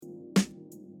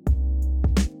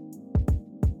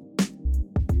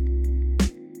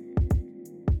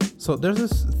So there's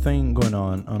this thing going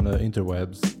on the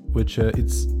interwebs, which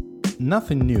it's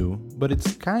nothing new, but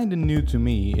it's kind of new to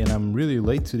me, and I'm really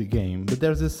late to the game. But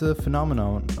there's this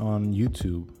phenomenon on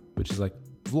YouTube, which is like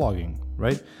vlogging,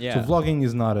 right? Yeah. So vlogging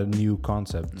is not a new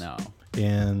concept. No.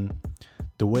 And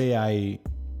the way I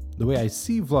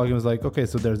see vlogging is like, okay,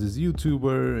 so there's this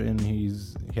YouTuber and he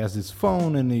has his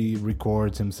phone and he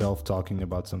records himself talking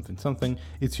about something.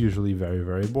 It's usually very,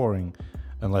 very boring,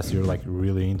 unless you're like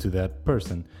really into that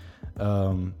person.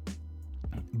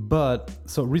 But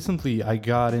so recently I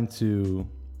got into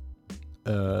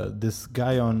this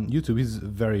guy on YouTube. He's a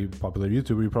very popular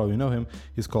YouTuber. You probably know him.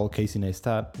 He's called Casey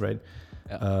Neistat, right?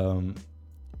 Yeah.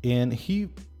 And he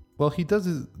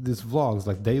does these vlogs,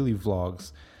 like daily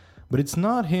vlogs, but it's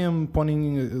not him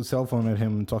pointing a cell phone at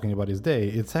him and talking about his day.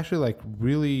 It's actually like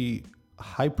really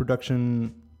high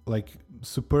production, like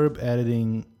superb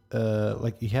editing.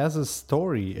 Like he has a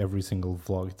story every single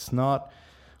vlog. It's not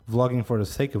vlogging for the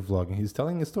sake of vlogging. He's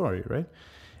telling a story, right?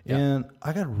 Yeah. And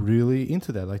I got really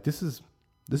into that. Like this is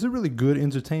really good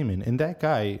entertainment. And that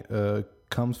guy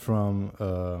comes from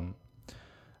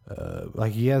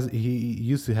like he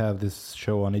used to have this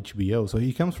show on HBO. So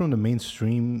he comes from the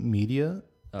mainstream media.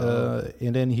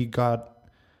 And then he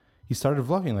started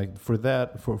vlogging. Like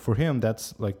for him,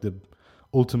 that's like the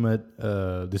ultimate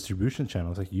distribution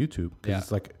channel. It's like YouTube. Yeah.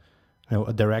 It's like,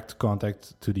 a direct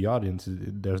contact to the audience.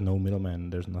 There's no middleman.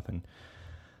 There's nothing.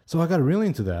 So I got really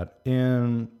into that.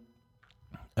 And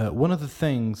one of the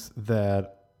things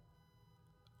that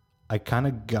I kind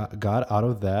of got out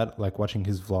of that, like watching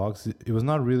his vlogs, it was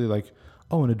not really like,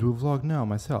 oh, I want to do a vlog now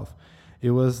myself.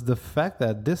 It was the fact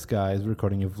that this guy is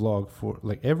recording a vlog for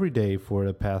like every day for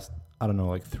the past, I don't know,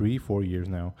 like 3-4 years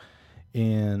now.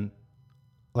 And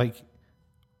like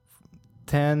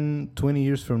 10, 20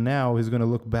 years from now, he's going to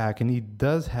look back and he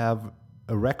does have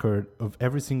a record of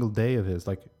every single day of his,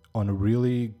 like on a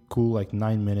really cool, like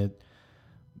 9-minute,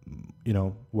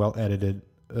 well edited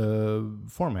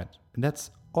format. And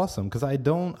that's awesome because I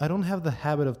don't have the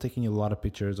habit of taking a lot of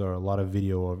pictures or a lot of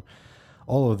video or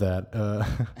all of that.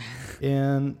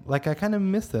 And like, I kind of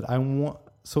missed it.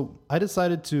 So I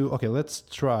decided to, okay, let's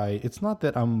try. It's not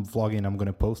that I'm vlogging, I'm going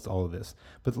to post all of this,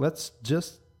 but let's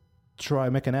just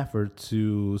make an effort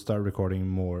to start recording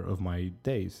more of my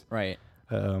days. Right.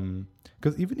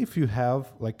 Because even if you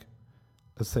have like,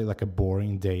 let's say like a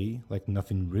boring day, like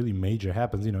nothing really major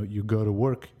happens, you go to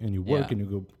work and you work and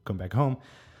you come back home.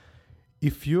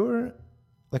 If you're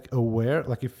like aware,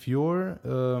 like if your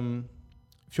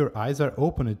eyes are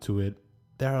open to it,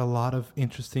 there are a lot of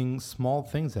interesting small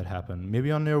things that happen. Maybe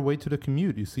on your way to the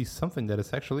commute, you see something that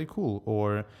is actually cool,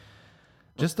 or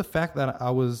just the fact that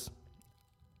I was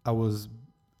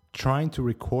trying to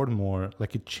record more,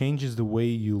 like it changes the way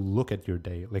you look at your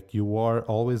day. Like you are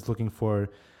always looking for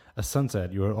a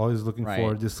sunset. You're always looking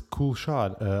for this cool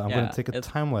shot. I'm going to take a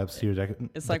time lapse here.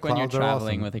 It's like when you're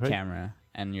traveling with a camera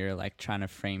and you're like trying to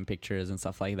frame pictures and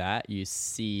stuff like that. You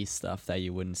see stuff that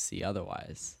you wouldn't see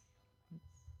otherwise.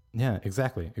 Yeah,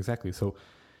 exactly. So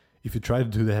if you try to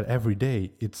do that every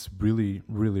day, it's really,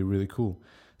 really, really cool.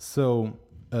 So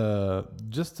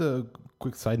just a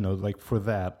quick side note, like for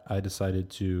that, I decided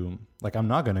to, like, I'm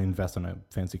not going to invest on a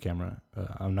fancy camera.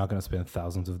 I'm not going to spend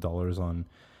thousands of dollars on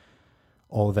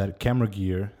all that camera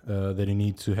gear that you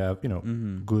need to have,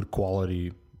 good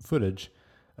quality footage.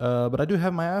 But I do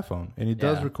have my iPhone, and it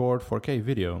does record 4K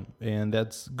video, and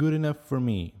that's good enough for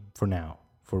me for now,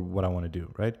 for what I want to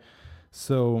do, right?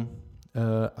 So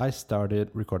I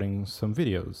started recording some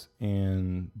videos,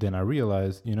 and then I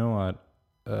realized, you know what,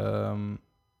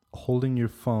 holding your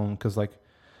phone, because like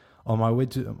on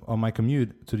my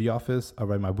commute to the office, I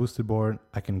ride my boosted board,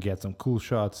 I can get some cool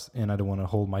shots, and I don't want to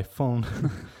hold my phone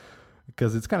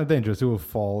because it's kind of dangerous. It will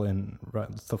fall and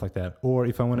stuff like that. Or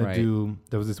if I want to do,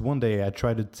 there was this one day I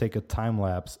tried to take a time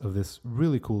lapse of this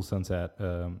really cool sunset.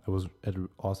 I was at an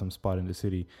awesome spot in the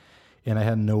city, and I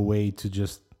had no way to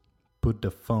just put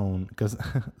the phone, because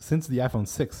since the iPhone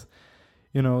 6,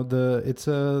 they're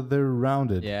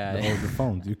rounded. All the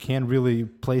phones. You can't really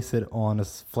place it on a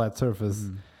flat surface,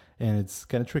 and it's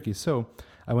kind of tricky. So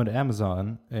I went to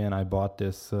Amazon and I bought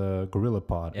this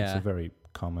GorillaPod. It's a very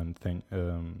common thing.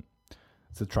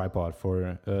 It's a tripod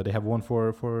for. They have one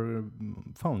for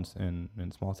phones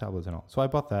and small tablets and all. So I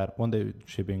bought that. One day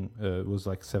shipping was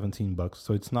like $17.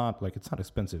 So it's not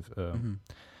expensive.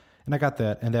 And I got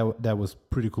that, and that was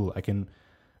pretty cool. I can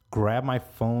grab my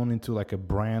phone into like a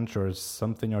branch or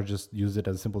something, or just use it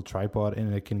as a simple tripod,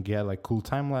 and it can get like cool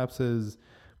time lapses,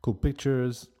 cool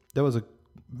pictures. That was a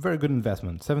very good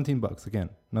investment. $17 again,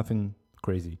 nothing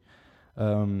crazy.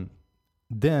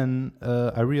 Then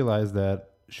I realized that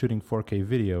shooting 4K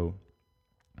video,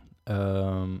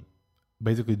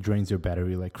 basically drains your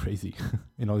battery like crazy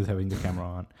and always having the camera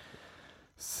on.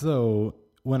 So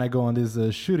when I go on these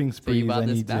shooting sprees, I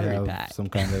need to have some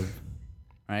kind of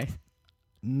right.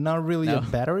 Not really a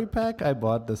battery pack. I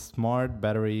bought the smart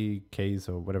battery case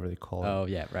or whatever they call it. Oh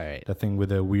yeah, right. That thing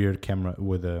with a weird camera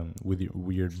with a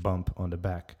weird bump on the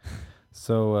back.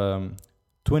 So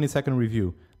 20-second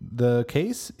review. The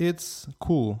case, it's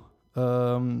cool.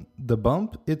 The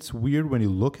bump, it's weird when you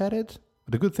look at it.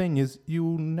 The good thing is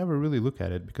you never really look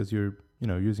at it because you're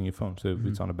using your phone, so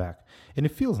it's on the back, and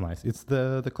it feels nice. It's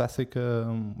the classic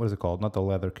what is it called? Not the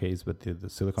leather case, but the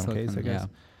silicone case, I guess.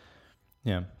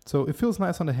 Yeah. So it feels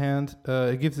nice on the hand.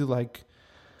 It gives you like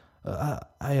I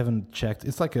haven't checked.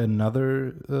 It's like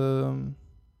another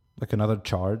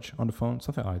charge on the phone,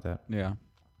 something like that. Yeah.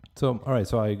 So all right,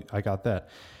 so I got that.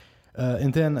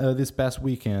 And then this past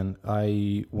weekend,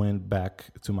 I went back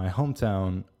to my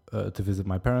hometown to visit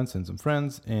my parents and some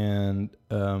friends. And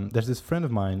there's this friend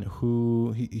of mine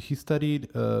who he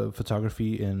studied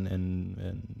photography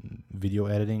and video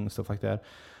editing and stuff like that.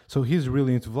 So he's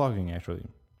really into vlogging, actually.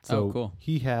 So cool.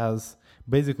 He has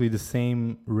basically the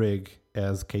same rig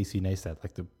as Casey Neistat,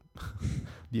 like the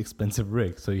expensive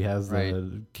rig. So he has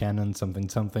the Canon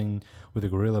something with a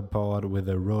Gorilla Pod with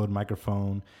a Rode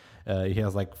microphone. He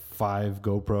has like 5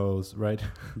 GoPros, right?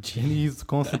 And he's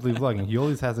constantly vlogging. He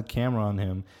always has a camera on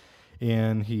him,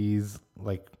 and he's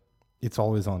like, it's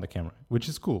always on the camera, which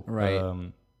is cool. Right.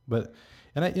 I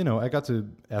got to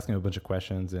ask him a bunch of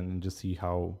questions and just see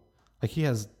how, like, he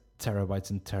has terabytes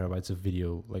and terabytes of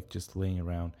video, like, just laying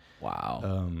around.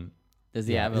 Wow. Does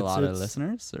he have a lot of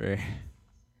listeners, or?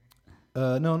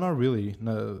 No, not really.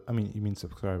 No, I mean, you mean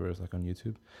subscribers, like on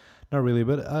YouTube? Not really,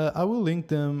 but I will link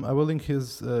them. I will link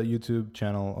his YouTube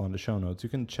channel on the show notes. You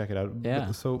can check it out. Yeah.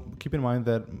 But, so keep in mind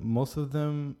that most of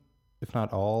them, if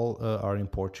not all, are in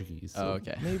Portuguese. So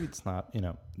okay. Maybe it's not,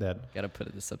 that gotta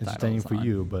put the subtitles entertaining for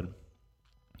you, but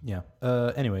yeah.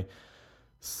 Anyway,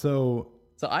 so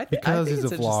I think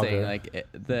it's interesting. Like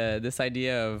this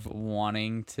idea of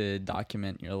wanting to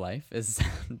document your life is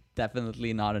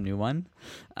definitely not a new one.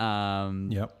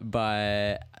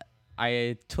 But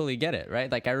I totally get it, right?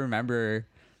 Like I remember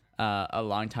a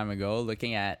long time ago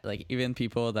looking at like even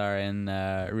people that are in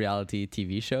reality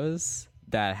TV shows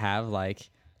that have like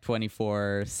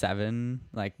 24/7,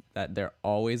 like that they're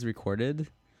always recorded,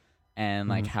 and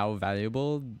like how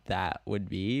valuable that would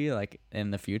be like in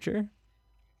the future.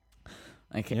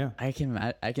 Like I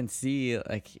can see,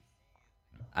 like,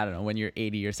 I don't know, when you're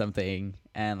 80 or something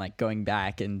and like going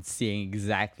back and seeing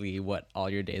exactly what all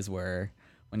your days were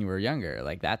when you were younger,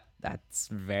 like that's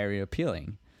very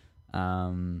appealing.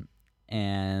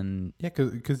 And yeah,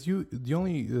 because the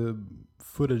only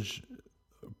footage,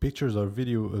 pictures or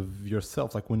video of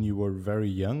yourself, like when you were very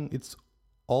young, it's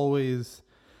always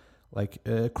like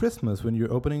Christmas when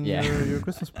you're opening your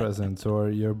Christmas presents, or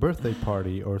your birthday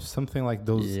party, or something like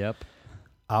those. Yep.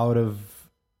 Out of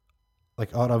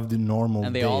the normal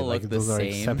and they day, all like look those the are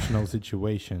same. Exceptional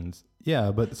situations.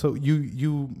 Yeah, but so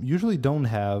you usually don't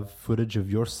have footage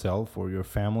of yourself or your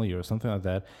family or something like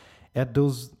that at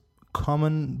those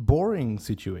common boring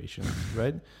situations,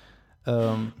 right?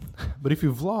 But if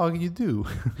you vlog, you do.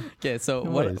 Okay, so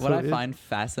what I find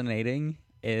fascinating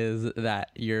is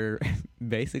that you're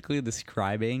basically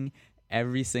describing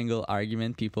every single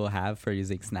argument people have for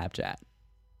using Snapchat.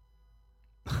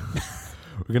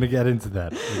 We're going to get into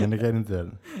that.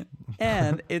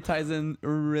 And it ties in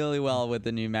really well with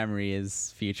the new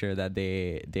memories feature that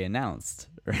they announced,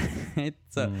 right?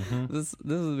 So this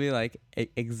will be like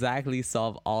exactly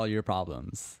solve all your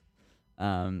problems.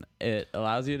 It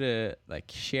allows you to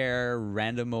like share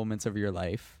random moments of your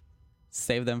life,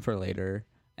 save them for later,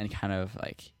 and kind of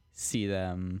like see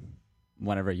them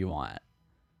whenever you want.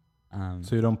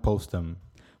 So you don't post them.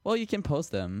 Well, you can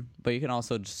post them, but you can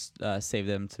also just save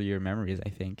them to your memories, I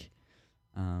think.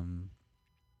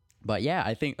 But yeah,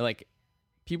 I think like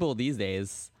people these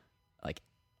days, like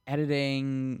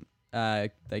editing,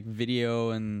 like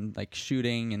video and like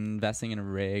shooting and investing in a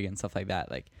rig and stuff like that,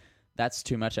 like that's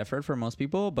too much effort for most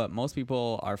people. But most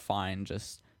people are fine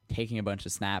just taking a bunch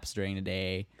of snaps during the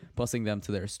day, posting them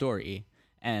to their story.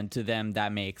 And to them,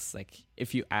 that makes like,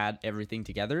 if you add everything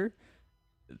together,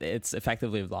 it's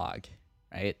effectively a vlog.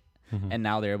 Right. And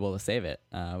now they're able to save it,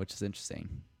 which is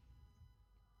interesting.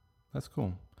 That's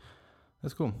cool.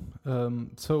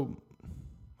 So,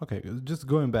 okay, just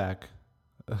going back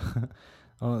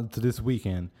to this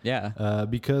weekend. Yeah.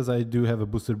 Because I do have a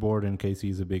boosted board, and Casey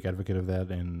is a big advocate of that.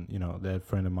 And, that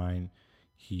friend of mine,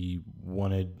 he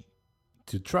wanted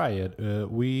to try it.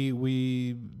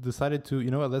 We decided to,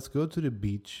 let's go to the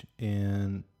beach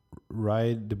and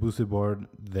ride the boosted board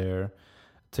there,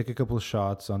 take a couple of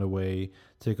shots on the way,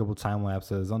 take a couple time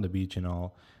lapses on the beach and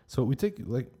all. So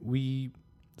we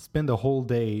spend the whole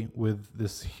day with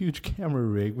this huge camera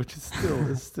rig, which is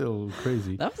still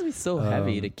crazy. That must be so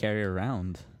heavy to carry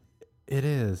around. It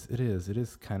is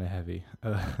kind of heavy.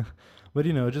 But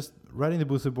just riding the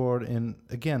boosted board, and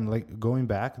again, like going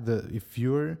back, if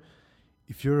you're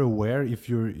aware, if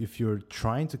you're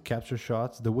trying to capture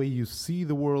shots, the way you see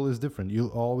the world is different. You're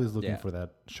always looking for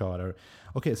that shot. Or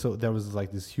okay, so there was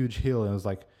like this huge hill, and it was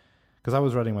like, because I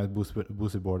was riding my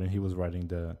boosted board, and he was riding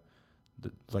the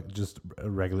like just a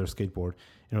regular skateboard.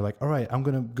 And you're like, all right, I'm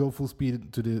gonna go full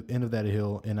speed to the end of that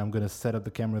hill, and I'm gonna set up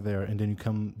the camera there, and then you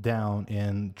come down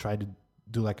and try to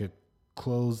do like a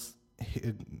close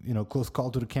call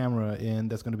to the camera,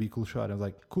 and that's going to be a cool shot. I was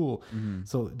like, cool. Mm-hmm.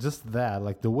 So just that,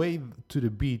 like the way to the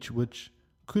beach, which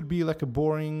could be like a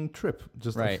boring trip,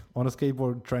 just like on a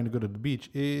skateboard trying to go to the beach,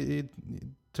 it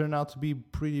turned out to be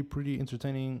pretty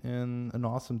entertaining and an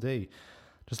awesome day.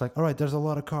 Just like, all right, there's a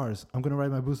lot of cars. I'm going to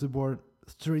ride my boosted board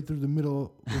straight through the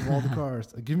middle of all the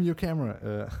cars. Give me your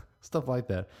camera. Stuff like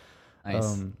that.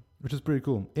 Nice. Which is pretty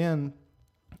cool. And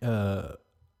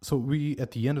so we,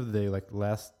 at the end of the day, like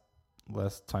last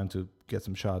time to get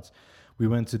some shots, we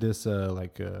went to this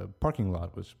parking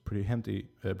lot, which was pretty empty,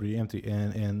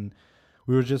 and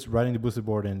we were just riding the boosted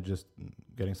board and just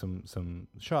getting some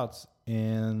shots.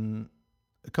 And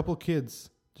a couple of kids,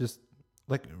 just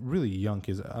like really young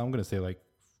kids, I'm gonna say like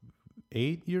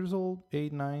 8 years old,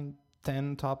 8, 9,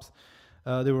 10 tops.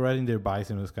 They were riding their bikes,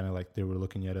 and it was kind of like they were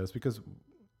looking at us because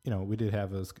we did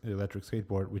have an electric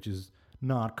skateboard, which is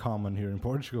not common here in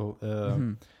Portugal.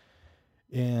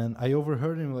 And I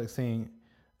overheard him like saying,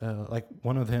 like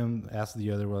one of them asked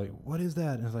the other, like, what is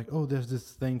that? And it's like, oh, there's this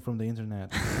thing from the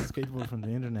internet, a skateboard from the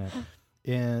internet.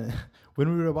 And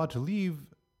when we were about to leave,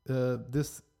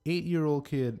 this 8-year-old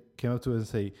kid came up to us and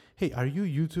say, hey, are you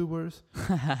YouTubers?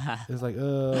 It's like,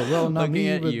 well, not looking me,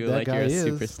 at but you that like guy you're a is.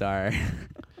 superstar.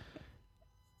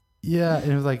 Yeah,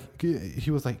 and it was like,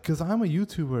 he was like, because I'm a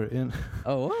YouTuber. And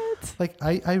oh, what? like,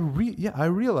 I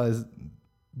realized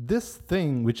this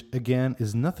thing, which again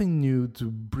is nothing new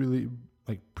to really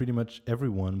like pretty much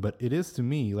everyone, but it is to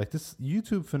me, like this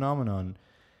YouTube phenomenon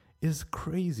is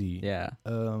crazy. Yeah.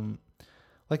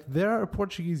 Like there are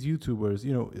Portuguese YouTubers,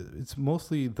 it's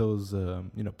mostly those,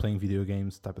 playing video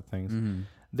games type of things. Mm-hmm.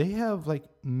 They have like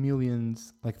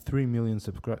millions, like 3 million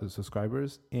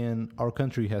subscribers, and our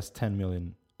country has 10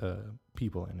 million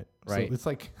people in it. Right. So it's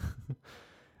like,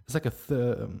 it's like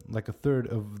a third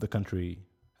of the country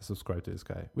subscribe to this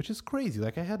guy, which is crazy.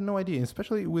 Like I had no idea,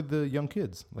 especially with the young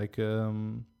kids. Like I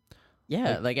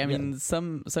mean,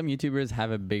 some YouTubers have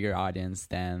a bigger audience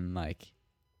than like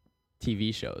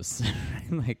TV shows.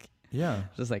 Like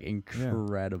just like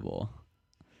incredible.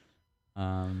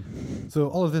 So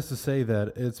all of this to say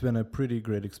that it's been a pretty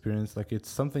great experience. Like it's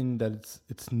something that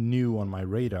it's new on my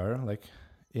radar. Like,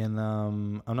 and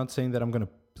I'm not saying that I'm gonna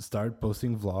start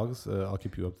posting vlogs. I'll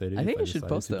keep you updated. I think you should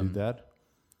post them. Do that.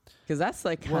 Because that's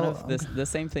like kind of the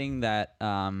same thing that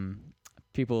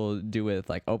people do with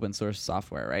like open source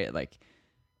software, right? Like,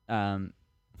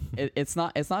 it's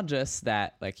not just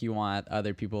that like you want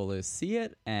other people to see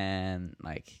it and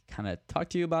like kind of talk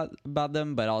to you about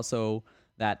them, but also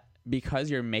that because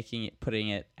you're putting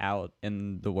it out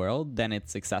in the world, then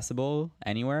it's accessible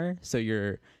anywhere, so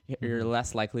you're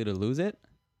less likely to lose it.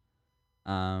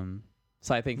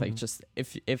 So I think like just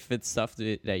if it's stuff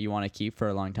that you want to keep for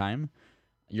a long time,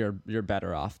 you're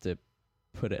better off to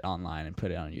put it online and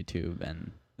put it on YouTube,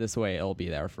 and this way it'll be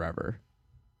there forever.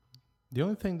 The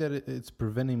only thing that it's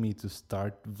preventing me to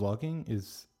start vlogging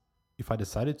is if I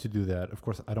decided to do that. Of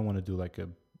course, I don't want to do like a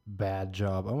bad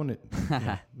job. I want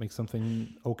to make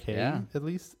something okay at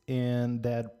least, and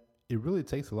that it really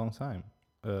takes a long time.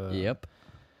 Yep.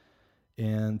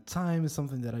 And time is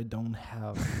something that I don't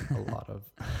have a lot of.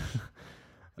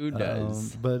 Who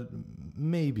does? But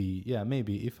maybe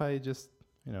if I just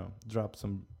drop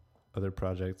some other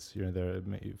projects here and there,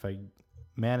 if I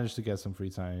manage to get some free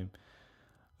time,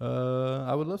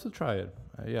 I would love to try it.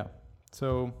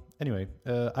 So anyway,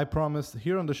 I promised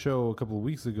here on the show a couple of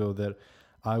weeks ago that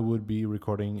I would be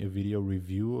recording a video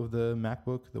review of the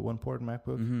MacBook, the one-port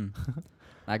MacBook. Mm-hmm.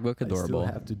 MacBook adorable. I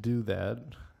still have to do that.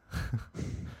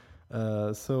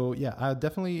 So yeah, I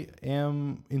definitely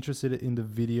am interested in the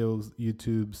videos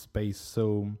YouTube space.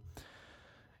 So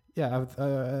yeah,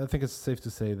 I think it's safe to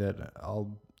say that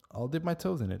I'll dip my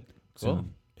toes in it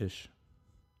soon-ish.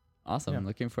 Awesome. Yeah.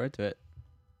 Looking forward to it.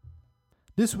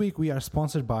 This week we are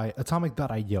sponsored by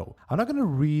Atomic.io. I'm not going to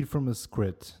read from a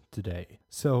script today,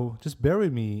 so just bear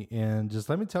with me and just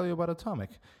let me tell you about Atomic.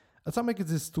 Atomic is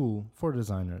this tool for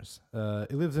designers.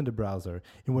 It lives in the browser,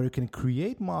 and where you can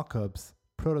create mockups,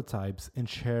 prototypes, and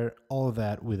share all of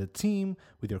that with a team,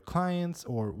 with your clients,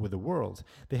 or with the world.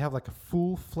 They have like a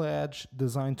full-fledged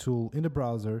design tool in the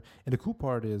browser, and the cool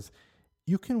part is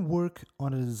you can work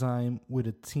on a design with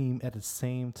a team at the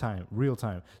same time, real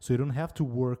time. So you don't have to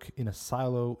work in a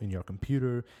silo in your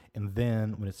computer and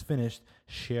then when it's finished,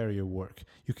 share your work.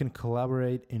 You can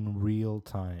collaborate in real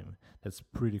time. That's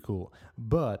pretty cool.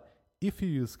 But if you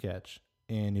use Sketch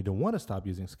and you don't want to stop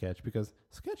using Sketch because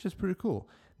Sketch is pretty cool,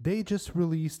 they just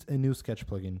released a new Sketch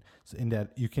plugin in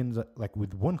that you can, like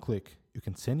with one click, you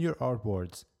can send your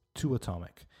artboards to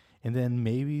Atomic. And then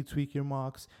maybe tweak your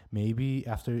mocks. Maybe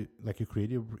after like you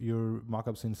create your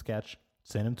mockups in Sketch,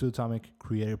 send them to Atomic,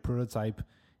 create a prototype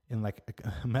in like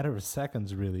a matter of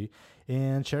seconds, really,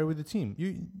 and share it with the team.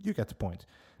 You get the point.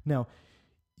 Now,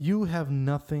 you have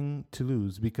nothing to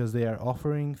lose because they are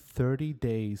offering 30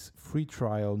 days free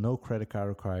trial, no credit card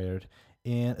required,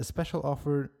 and a special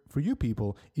offer for you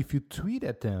people if you tweet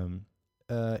at them.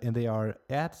 And they are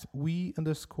at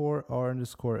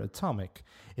we_r_atomic.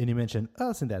 And you mention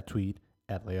us in that tweet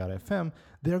at Layout FM,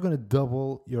 they're going to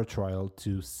double your trial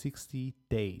to 60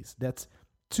 days. That's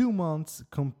 2 months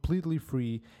completely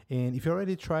free. And if you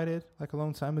already tried it like a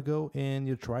long time ago and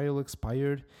your trial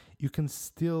expired, you can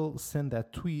still send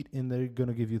that tweet and they're going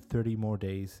to give you 30 more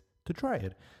days to try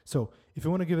it. So if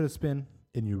you want to give it a spin,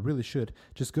 and you really should,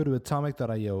 just go to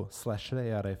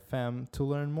atomic.io/layoutfm to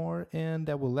learn more, and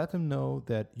that will let them know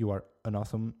that you are an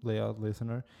awesome layout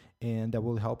listener, and that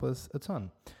will help us a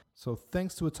ton. So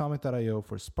thanks to atomic.io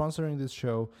for sponsoring this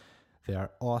show. They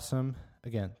are awesome.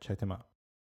 Again, check them out.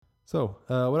 So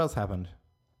what else happened?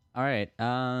 All right.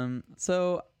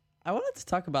 So I wanted to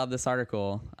talk about this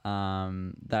article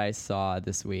that I saw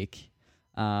this week.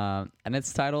 And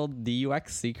it's titled "The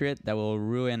UX Secret That Will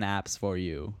Ruin Apps for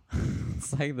You."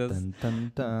 It's like this, dun,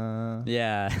 dun, dun.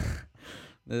 Yeah,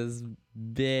 this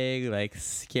big, like,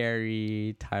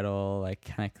 scary title, like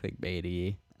kind of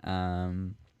clickbaity.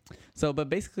 But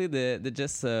basically, the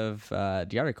gist of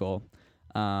the article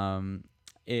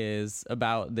is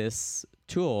about this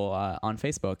tool on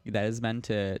Facebook that is meant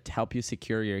to help you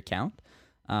secure your account.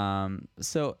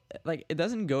 So, like, it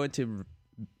doesn't go into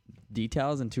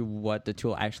details into what the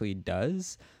tool actually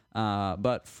does,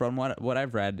 but from what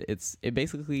I've read, it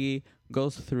basically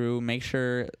goes through, make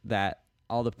sure that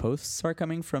all the posts are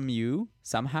coming from you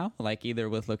somehow, like either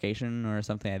with location or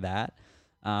something like that,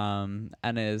 and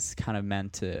is kind of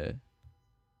meant to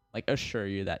like assure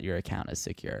you that your account is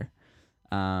secure.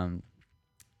 And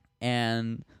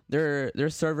their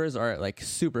servers are like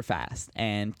super fast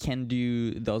and can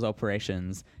do those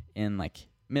operations in like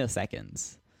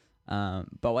milliseconds.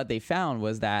 But what they found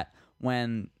was that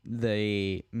when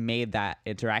they made that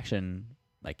interaction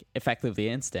like effectively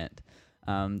instant,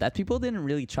 that people didn't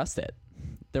really trust it.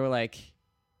 They were like,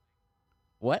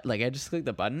 what? Like, I just clicked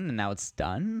the button and now it's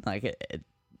done? Like,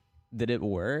 did it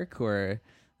work? Or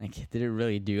like, did it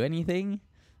really do anything?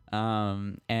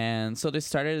 And so they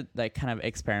started like kind of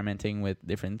experimenting with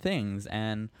different things.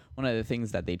 And one of the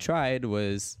things that they tried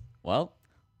was, well,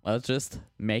 let's just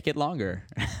make it longer.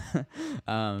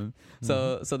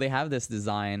 So they have this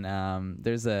design.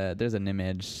 There's an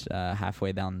image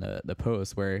halfway down the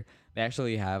post where they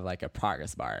actually have like a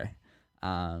progress bar.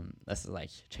 That's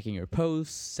like checking your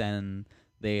posts, and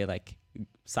they like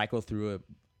cycle through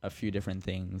a few different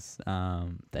things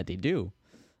that they do.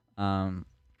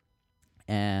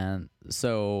 And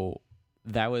so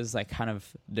that was like kind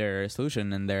of their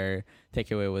solution, and their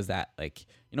takeaway was that, like,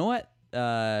 you know what?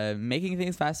 Making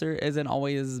things faster isn't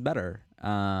always better.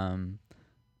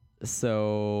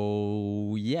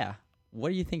 So yeah, what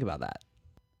do you think about that?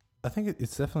 I think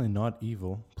it's definitely not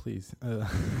evil, please.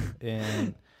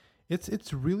 And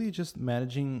it's really just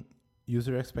managing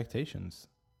user expectations.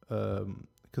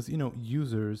 Because,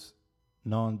 users,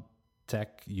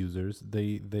 non-tech users,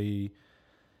 they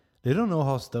don't know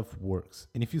how stuff works.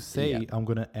 And if you say, I'm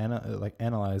going to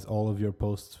analyze all of your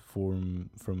posts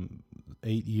from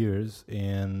 8 years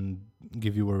and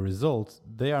give you a result,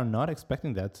 they are not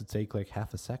expecting that to take like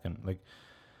half a second. Like,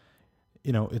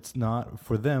 it's not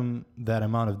for them. That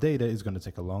amount of data is going to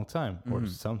take a long time or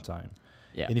some time.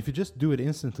 Yeah. And if you just do it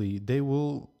instantly, they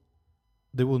will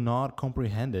not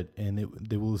comprehend it, and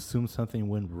they will assume something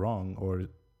went wrong or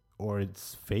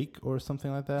it's fake or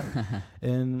something like that.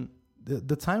 And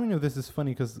the timing of this is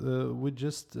funny because I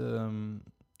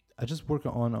just work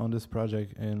on this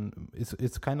project, and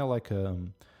it's kind of like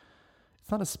it's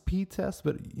not a speed test,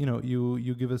 but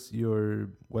you give us your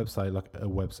website, like a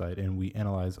website, and we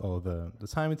analyze all the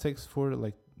time it takes for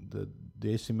like the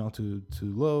HTML to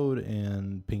load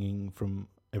and pinging from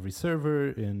every server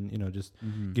and just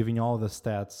giving all the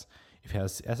stats. If it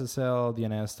has SSL,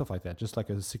 DNS, stuff like that, just like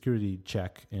a security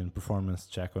check and performance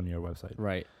check on your website.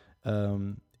 Right.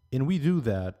 And we do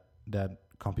that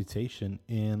computation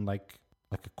in like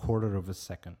a quarter of a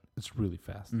second. It's really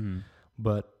fast.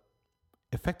 But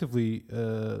effectively,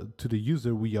 to the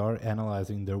user, we are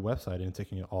analyzing their website and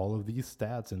taking all of these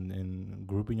stats and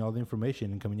grouping all the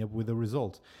information and coming up with a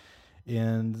result.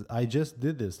 And I just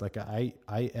did this. Like I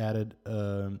added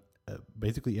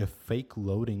basically a fake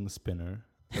loading spinner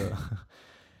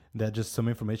that just some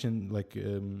information like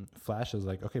flashes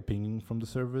like, okay, pinging from the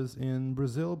servers in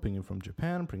Brazil, pinging from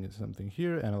Japan, pinging something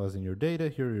here, analyzing your data,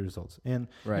 here are your results. And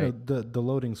the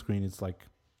loading screen is like,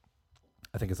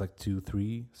 I think it's like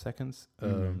 2-3 seconds.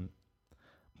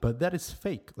 But that is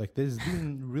fake. Like there's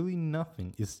doing really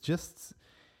nothing. It's just,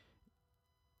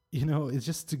 it's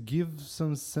just to give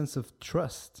some sense of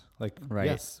trust. Like,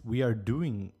 yes, we are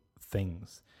doing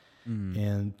things.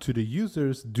 And to the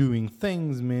users, doing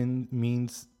things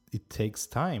means it takes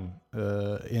time.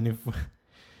 And if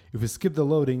we skip the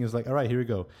loading, it's like, all right, here we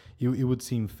go. It would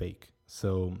seem fake.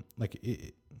 So like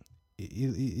it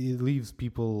leaves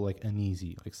people like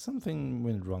uneasy. Like something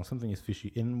went wrong, something is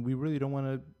fishy, and we really don't want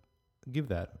to give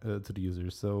that to the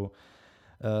users. So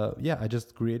I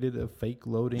just created a fake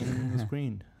loading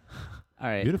screen. All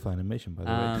right. Beautiful animation, by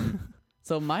the way.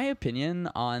 So my opinion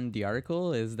on the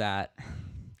article is that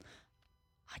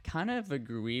I kind of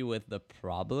agree with the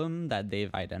problem that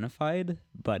they've identified,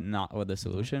 but not with the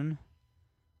solution.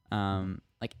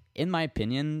 Like in my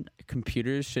opinion,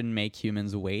 computers shouldn't make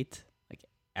humans wait like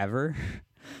ever.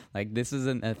 Like this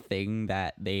isn't a thing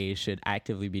that they should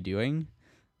actively be doing.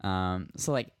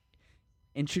 So like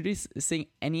introducing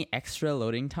any extra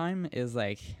loading time is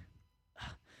like,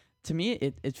 to me,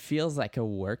 it feels like a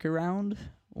workaround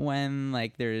when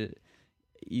like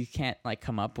you can't like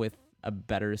come up with a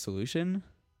better solution.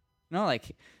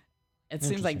 Like it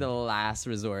seems like the last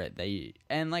resort that you,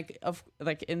 and like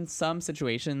in some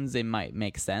situations it might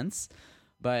make sense,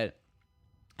 but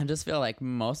I just feel like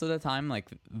most of the time like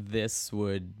this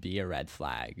would be a red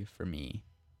flag for me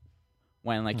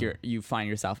when like you find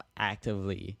yourself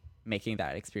actively making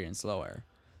that experience slower.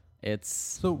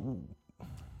 It's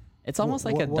almost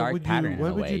like a dark pattern in a way,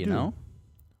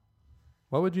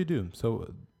 What would you do?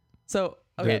 So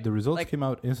okay, the results came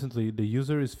out instantly. The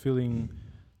user is feeling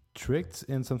tricked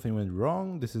and something went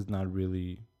wrong. This is not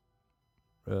really,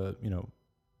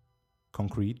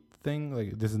 concrete thing.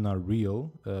 Like this is not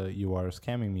real. You are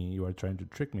scamming me. You are trying to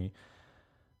trick me.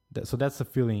 So that's the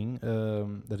feeling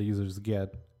that the users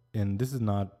get. And this is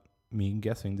not me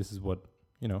guessing. This is what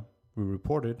we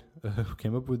reported.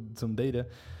 Came up with some data.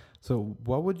 So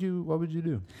what would you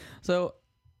do? So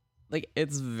like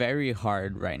it's very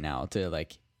hard right now to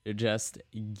like just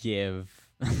give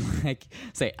like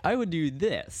say I would do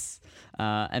this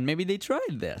and maybe they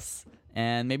tried this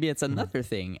and maybe it's another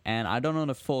thing and I don't know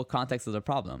the full context of the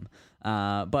problem,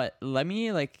 but let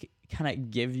me like kind of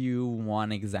give you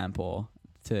one example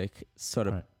to sort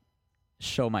of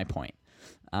show my point.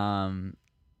 And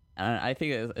I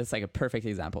think it's like a perfect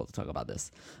example to talk about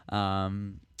this.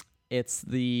 It's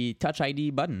the Touch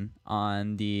ID button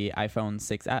on the iPhone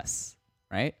 6s,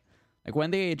 right? Like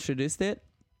when they introduced it,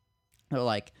 they're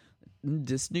like,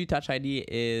 this new Touch ID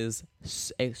is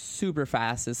super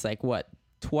fast. It's like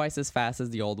twice as fast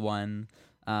as the old one.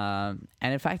 And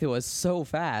in fact, it was so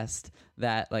fast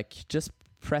that like just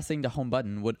pressing the home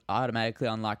button would automatically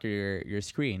unlock your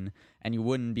screen and you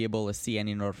wouldn't be able to see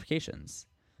any notifications.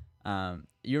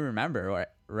 You remember,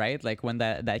 right? Like when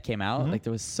that came out, like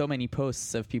there was so many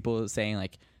posts of people saying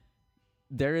like,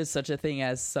 there is such a thing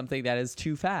as something that is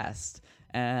too fast.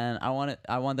 And I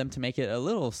want them to make it a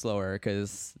little slower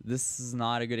because this is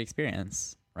not a good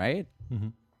experience, right?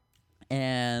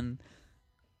 And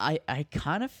I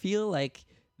kind of feel like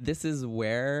this is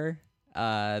where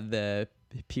the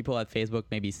people at Facebook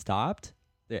maybe stopped,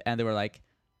 and they were like,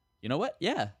 you know what?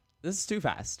 Yeah, this is too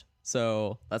fast,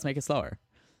 so let's make it slower.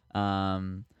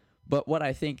 But what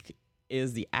I think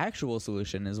is the actual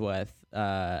solution is what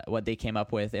they came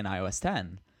up with in iOS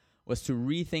 10 was to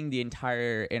rethink the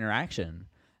entire interaction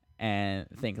and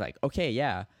think like, okay,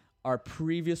 yeah, our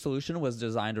previous solution was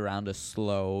designed around a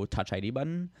slow Touch ID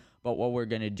button, but what we're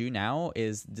going to do now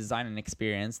is design an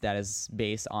experience that is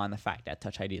based on the fact that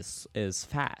Touch ID is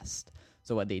fast.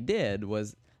 So what they did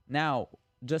was now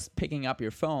just picking up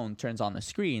your phone turns on the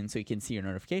screen so you can see your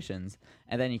notifications,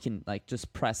 and then you can like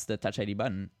just press the Touch ID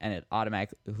button and it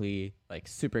automatically like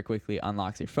super quickly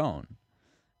unlocks your phone,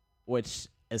 which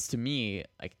is to me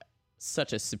like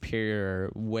such a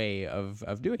superior way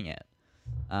of doing it.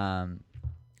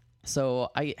 So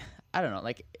I don't know,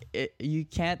 like you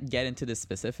can't get into the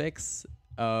specifics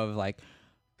of like,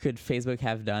 could Facebook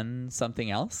have done something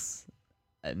else?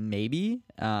 Maybe.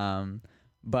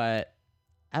 But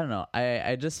I don't know.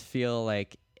 I just feel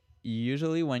like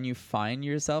usually when you find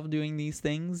yourself doing these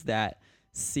things that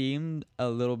seem a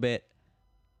little bit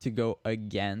to go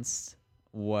against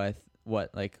what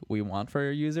like we want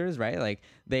for users, right? Like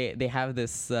they have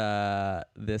this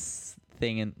this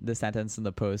thing in the sentence in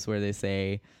the post where they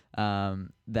say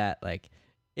that like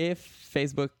if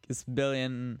Facebook's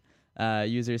billion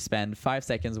users spend 5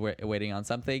 seconds waiting on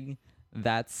something,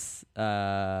 that's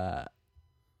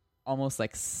almost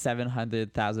like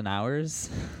 700,000 hours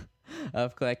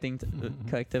of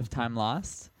collective time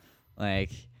lost.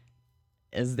 Like,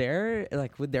 is there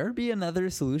like, would there be another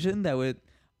solution that would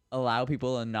allow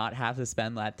people to not have to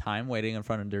spend that time waiting in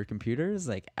front of their computers?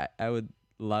 Like, I would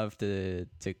love to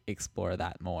explore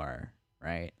that more,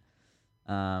 right?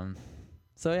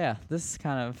 So yeah, this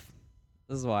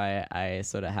is why I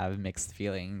sort of have mixed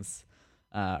feelings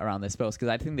around this post, because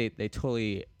I think they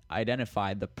totally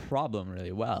identified the problem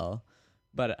really well,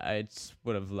 but I just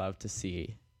would have loved to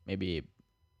see maybe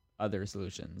other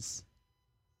solutions.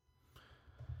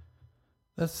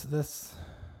 That's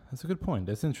a good point.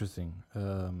 That's interesting.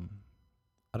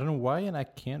 I don't know why, and I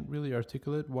can't really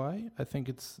articulate why. I think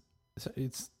it's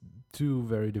two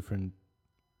very different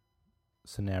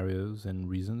scenarios and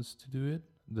reasons to do it.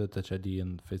 The Touch ID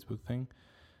and Facebook thing.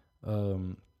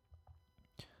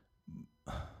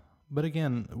 But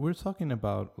again, we're talking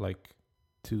about like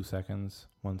 2 seconds,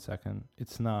 1 second.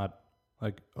 It's not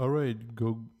like, all right,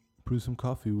 go brew some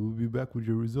coffee. We'll be back with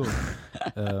your result.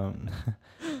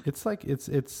 It's like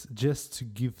it's just to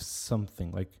give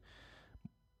something, like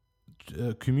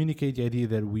communicate the idea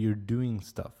that we are doing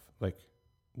stuff. Like,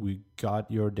 we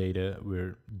got your data,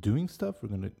 we're doing stuff, we're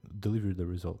going to deliver the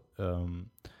result.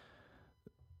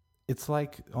 It's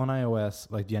like on iOS,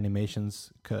 like the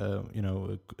animations,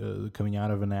 coming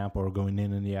out of an app or going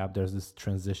in the app, there's this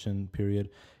transition period.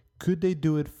 Could they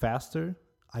do it faster?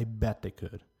 I bet they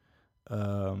could.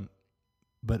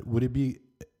 But would it be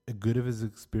a good of his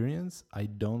experience? I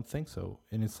don't think so.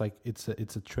 And it's like, it's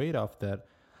a trade-off that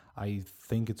I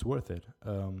think it's worth it.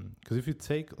 Because if you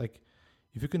take, like,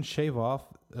 if you can shave off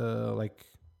like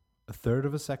a third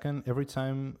of a second every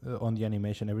time on the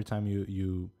animation, every time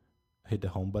you hit the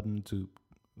home button to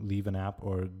leave an app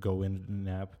or go in an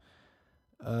app,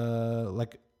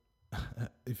 like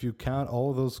if you count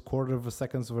all those quarter of a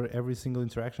seconds for every single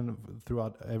interaction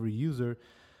throughout every user,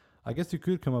 I guess you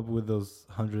could come up with those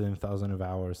 100,000 of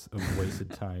hours of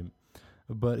wasted time.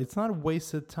 But it's not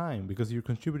wasted time because you're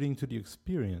contributing to the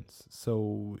experience.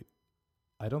 So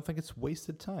I don't think it's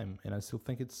wasted time, and I still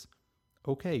think it's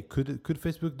okay. Could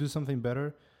Facebook do something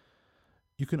better?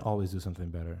 You can always do something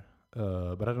better.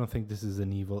 But I don't think this is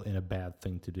an evil and a bad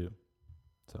thing to do.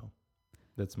 So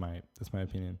that's my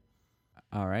opinion.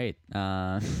 All right.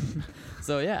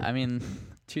 So yeah, I mean,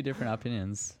 two different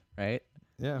opinions, right?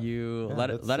 Yeah.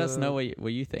 Let us know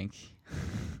what you think.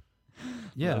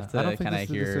 Yeah, I don't think this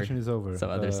discussion is over. Some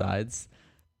other sides.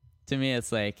 To me,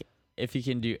 it's like, if you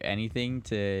can do anything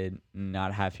to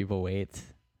not have people wait,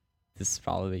 this is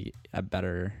probably a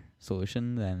better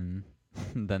solution than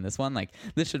this one. Like,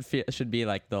 this should be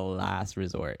like the last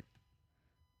resort.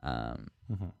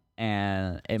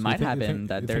 And it might happen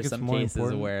that there's some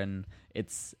cases where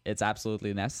it's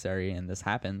absolutely necessary and this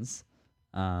happens.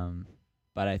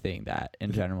 But I think that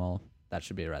in general, that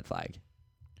should be a red flag.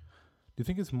 Do you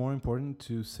think it's more important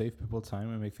to save people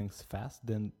time and make things fast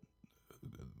than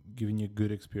giving you a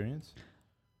good experience?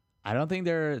 I don't think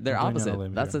they're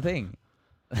opposite. That's the thing.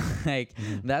 Like,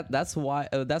 that's why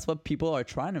that's what people are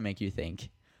trying to make you think,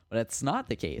 but it's not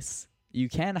the case. You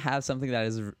can have something that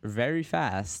is very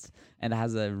fast and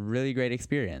has a really great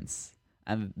experience,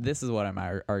 and this is what I'm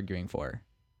arguing for.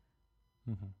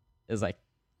 Is like,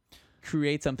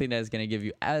 create something that is going to give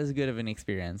you as good of an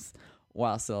experience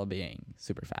while still being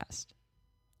super fast.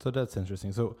 So that's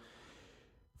interesting. So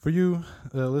for you,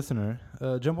 listener,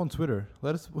 jump on Twitter.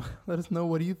 Let us know,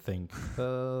 what do you think.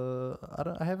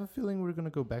 I have a feeling we're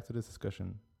gonna go back to this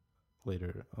discussion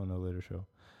later on a later show.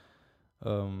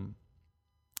 All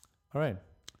right.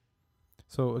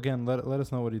 So again, let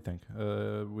us know, what do you think.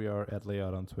 We are at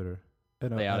Layout on Twitter.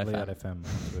 Layout FM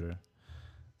on Twitter.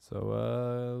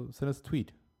 So send us a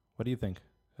tweet. What do you think?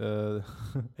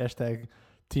 Hashtag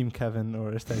Team Kevin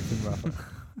or hashtag Team Rafa.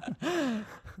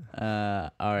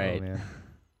 All right. Oh, man.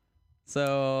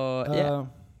 So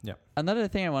yeah. Another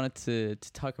thing I wanted to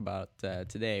talk about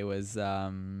today was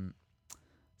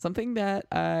something that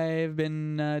I've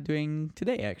been doing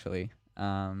today, actually.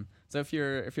 So if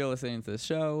you're listening to the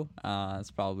show,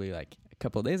 it's probably like a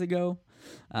couple of days ago.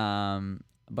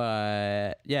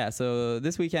 But yeah, so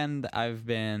this weekend I've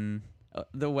been.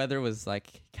 The weather was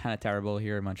like kind of terrible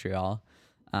here in Montreal.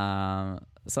 So I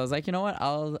was like, you know what?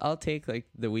 I'll take like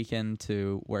the weekend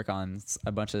to work on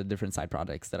a bunch of different side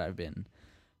projects that I've been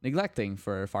neglecting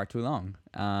for far too long.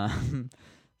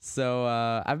 So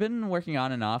I've been working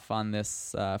on and off on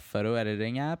this photo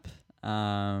editing app,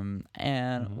 and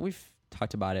we've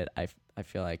talked about it. I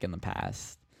feel like in the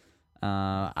past.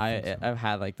 I've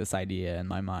had like this idea in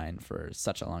my mind for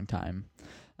such a long time,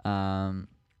 and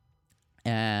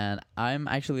I'm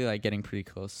actually like getting pretty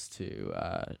close to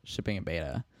shipping a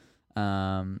beta,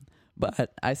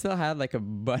 but I still had like a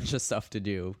bunch of stuff to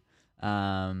do,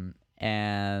 and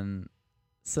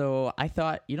so I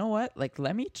thought, you know what, like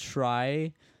let me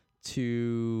try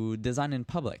to design in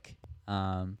public.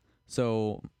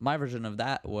 So my version of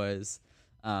that was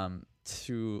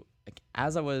to like,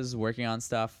 as I was working on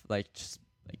stuff, like just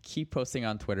like keep posting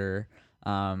on Twitter.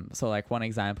 So like one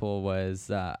example was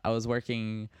I was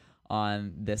working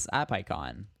on this app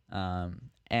icon,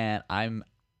 and I'm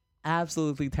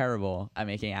absolutely terrible at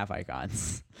making app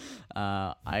icons.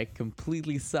 I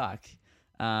completely suck.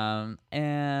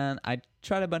 And I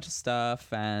tried a bunch of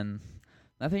stuff and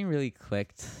nothing really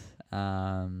clicked. So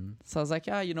I was like,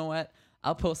 yeah, you know what?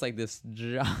 I'll post like this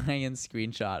giant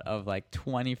screenshot of like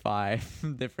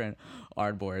 25 different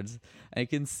artboards. And you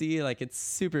can see like it's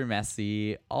super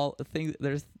messy.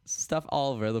 There's stuff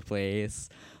all over the place.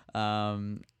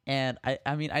 And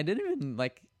I mean, I didn't even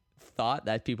like thought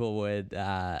that people would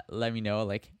let me know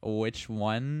like which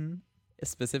one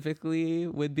specifically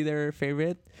would be their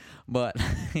favorite, but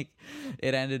like,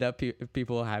 it ended up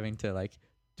people having to like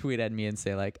tweet at me and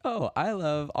say like, oh, I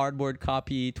love artboard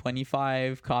copy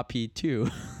 25 copy 2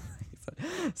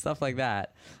 stuff like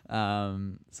that.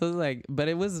 So like, but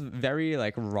it was very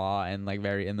like raw and like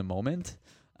very in the moment,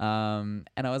 and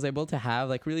I was able to have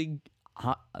like really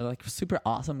like super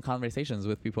awesome conversations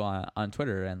with people on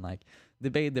Twitter and like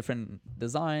debate different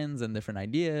designs and different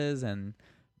ideas and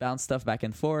bounce stuff back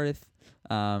and forth.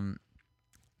 And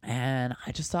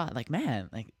I just thought like, man,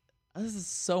 like this is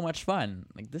so much fun.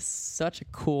 Like this is such a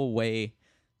cool way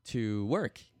to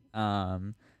work.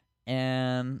 And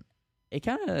it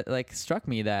kind of like struck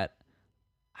me that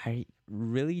I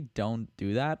really don't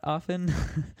do that often.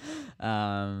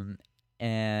 And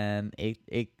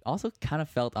it also kind of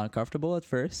felt uncomfortable at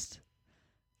first.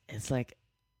 It's like,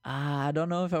 I don't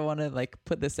know if I want to like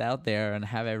put this out there and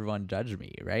have everyone judge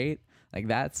me, right? Like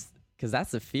that's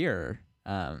the fear.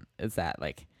 It's that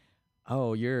like,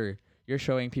 oh, you're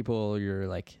showing people your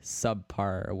like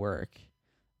subpar work.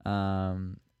 But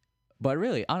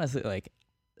really, honestly, like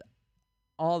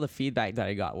all the feedback that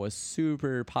I got was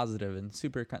super positive and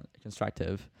super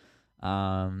constructive.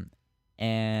 And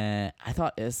I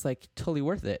thought it's like totally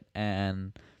worth it.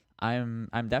 And I'm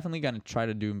definitely going to try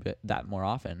to do that more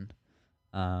often.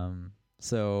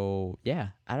 So yeah,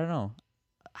 I don't know.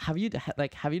 Have you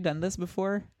done this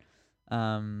before?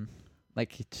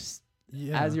 Like just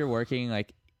as you're working,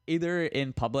 like either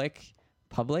in public,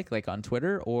 like on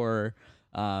Twitter, or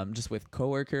just with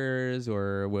coworkers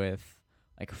or with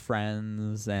like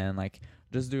friends, and like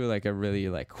just do like a really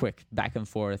like quick back and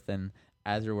forth, and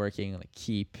as you're working, like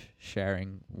keep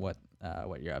sharing what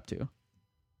you're up to.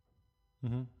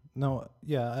 Mm-hmm. No,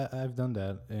 yeah, I've done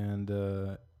that,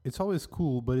 and it's always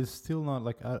cool, but it's still not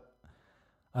like I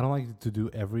don't like to do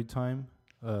every time.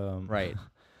 Right.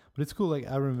 But it's cool. Like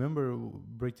I remember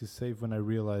Break to Save when I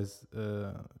realized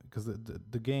because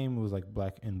the game was like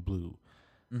black and blue.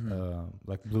 Mm-hmm.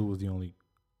 Like blue was the only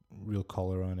real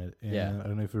color on it. And I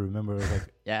don't know if you remember,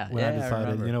 like when I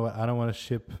decided, you know what, I don't want to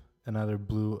ship another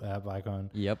blue app icon.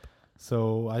 Yep.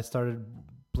 So I started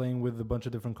playing with a bunch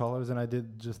of different colors, and I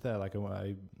did just that. Like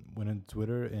I went on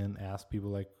Twitter and asked people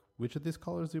like, which of these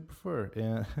colors do you prefer?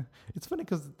 And it's funny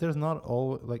because there's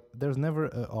never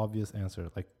an obvious answer.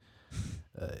 Like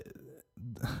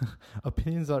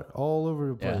opinions are all over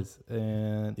the place,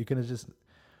 and you can just.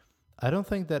 I don't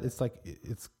think that it's like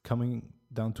it's coming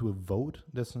down to a vote.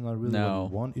 That's not really what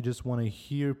you want. You just want to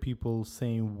hear people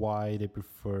saying why they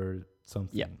prefer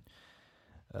something. Yep.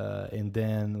 And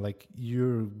then like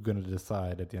you're gonna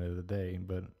decide at the end of the day.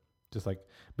 But just like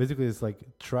basically, it's like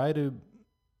try to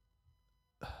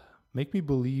make me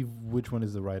believe which one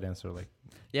is the right answer. Like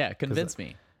convince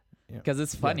me. Because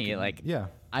it's funny,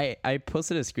 I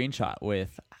posted a screenshot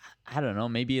with, I don't know,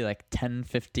 maybe like 10,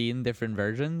 15 different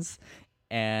versions,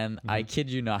 and I kid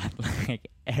you not, like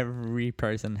every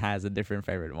person has a different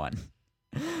favorite one.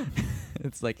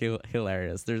 It's like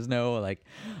hilarious. There's no like,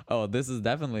 oh, this is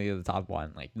definitely the top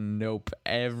one. Like, nope,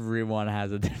 everyone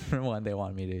has a different one they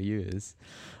want me to use.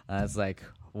 It's like,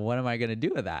 what am I gonna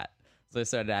do with that? So I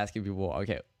started asking people,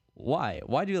 okay, why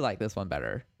do you like this one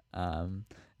better?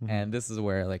 And this is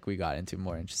where like we got into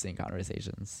more interesting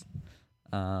conversations.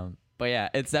 But yeah,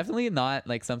 it's definitely not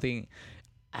like something.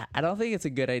 I don't think it's a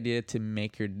good idea to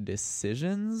make your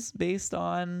decisions based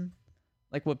on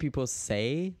like what people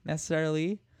say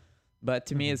necessarily. But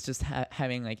to me, it's just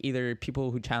having like either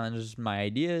people who challenge my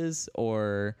ideas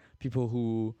or people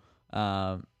who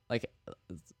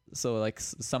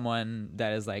someone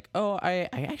that is like, oh, I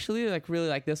actually like really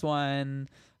like this one.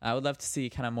 I would love to see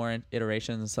kind of more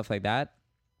iterations and stuff like that.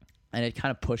 And it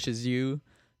kind of pushes you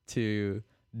to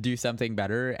do something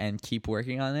better and keep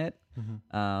working on it.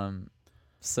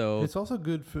 So it's also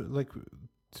good for like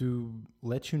to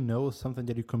let you know something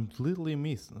that you completely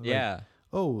miss. Like, yeah.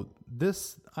 Oh,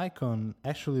 this icon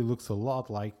actually looks a lot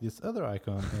like this other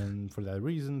icon, and for that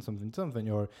reason, something.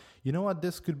 Or you know what,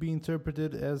 this could be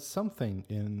interpreted as something,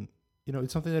 and you know,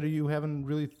 it's something that you haven't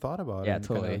really thought about. Yeah, and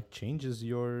totally. Kinda, like, changes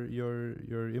your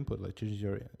input, like changes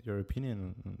your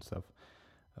opinion and stuff.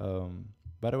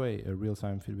 By the way, a real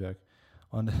time feedback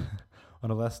on the, on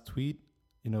the last tweet.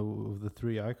 You know, of the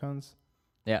 3 icons.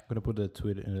 Yeah, I'm gonna put the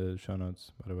tweet in the show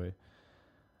notes. By the way.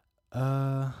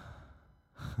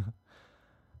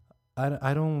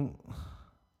 I don't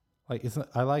like it's not,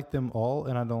 I like them all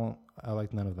and I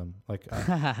like none of them. Like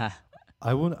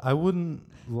I wouldn't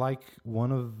like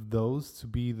one of those to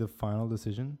be the final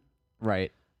decision.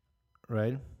 right.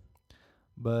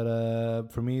 But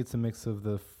for me it's a mix of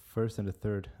the first and the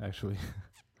third actually.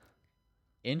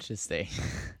 Interesting.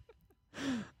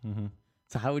 Mm-hmm.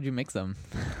 So how would you mix them?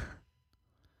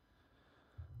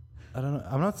 I don't know.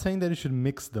 I'm not saying that you should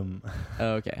mix them.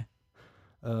 Oh, okay.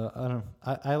 I don't know.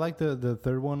 I like the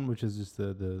third one, which is just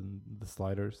the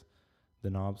sliders, the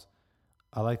knobs.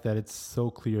 I like that it's so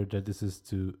clear that this is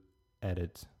to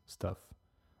edit stuff.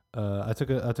 I took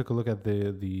a look at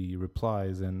the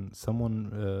replies, and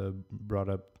someone brought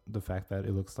up the fact that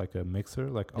it looks like a mixer,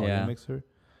 like audio mixer.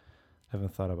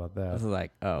 Haven't thought about that. This is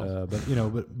like,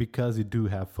 but because you do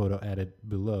have photo edit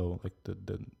below, like the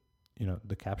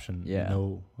the caption, you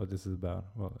know what this is about.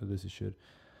 Well, at least you should.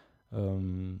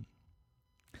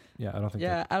 Yeah, I don't think.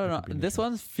 Yeah, I don't know. This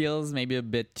one feels maybe a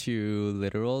bit too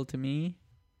literal to me.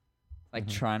 Like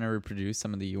trying to reproduce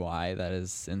some of the UI that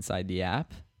is inside the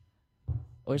app,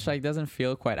 which like doesn't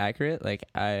feel quite accurate. Like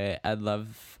I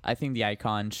think the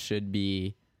icon should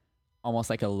be almost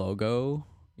like a logo,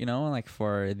 like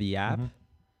for the app,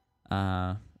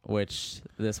 which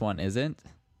this one isn't.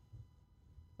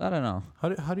 I don't know.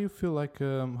 How do you feel like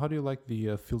how do you like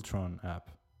the Filtron app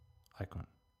icon?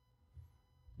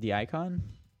 The icon?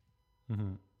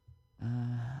 Mm-hmm.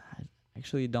 I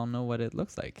actually don't know what it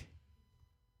looks like.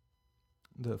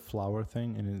 The flower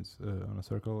thing, and it's on a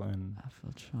circle, and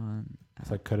Filtron.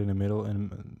 It's like cut in the middle,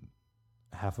 and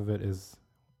half of it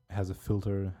has a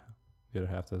filter, the other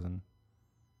half doesn't.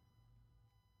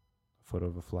 Photo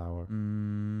of a flower.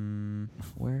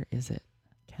 Where is it?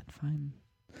 Can't find.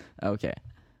 Okay.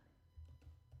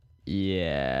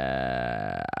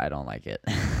 Yeah, I don't like it.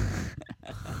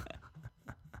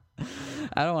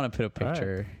 I don't want to put a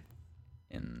picture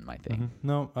in my thing.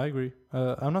 No, I agree.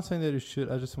 I'm not saying that you should.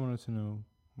 I just wanted to know,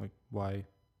 like, why.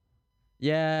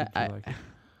 Yeah, like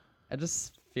I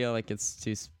just feel like it's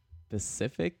too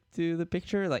specific to the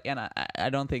picture. Like, and I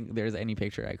don't think there's any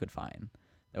picture I could find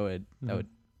that would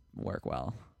work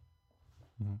well.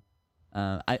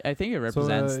 I think it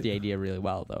represents the idea really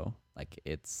well, though. Like,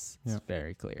 it's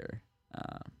very clear.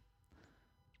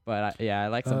 But I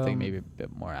like something maybe a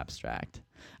bit more abstract.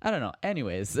 I don't know.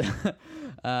 Anyways,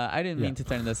 I didn't mean to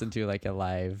turn this into like a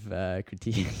live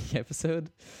critique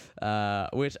episode,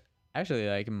 which actually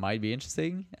like might be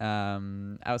interesting.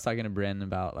 I was talking to Bryn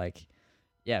about like,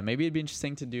 maybe it'd be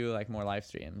interesting to do like more live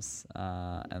streams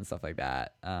and stuff like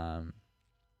that.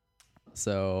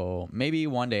 So maybe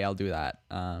one day I'll do that.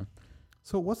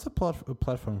 So what's the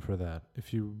platform for that?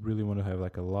 If you really want to have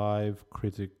like a live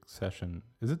critic session,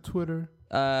 is it Twitter?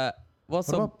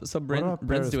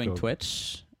 Bryn's doing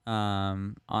Twitch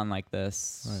on like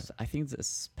this, I think it's a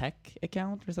spec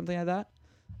account or something like that.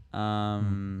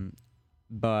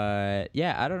 But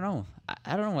yeah, I don't know.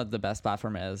 I don't know what the best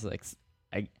platform is. Like,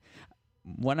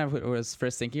 when I was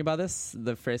first thinking about this,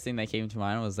 the first thing that came to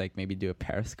mind was like maybe do a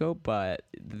Periscope. But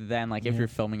then like if you're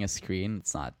filming a screen,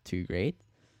 it's not too great.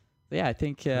 So yeah, I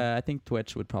think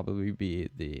Twitch would probably be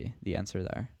the answer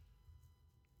there.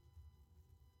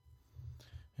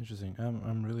 Interesting.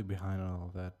 I'm really behind on all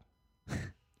of that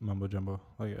mumbo jumbo.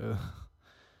 Like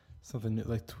something new,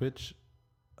 like Twitch.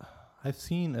 I've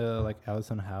seen like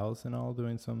Alison House and all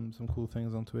doing some cool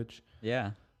things on Twitch.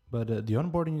 Yeah. But the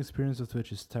onboarding experience of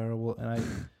Twitch is terrible,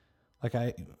 and like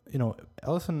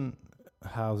Ellison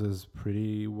House is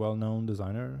pretty well-known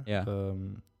designer. Yeah.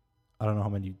 I don't know how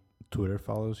many Twitter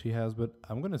followers she has, but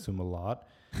I'm gonna assume a lot.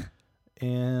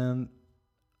 And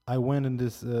I went in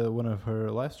this one of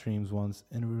her live streams once,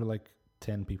 and we were like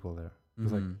 10 people there. It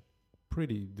was like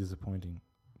pretty disappointing,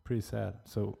 pretty sad.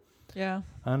 So yeah,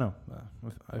 I don't know.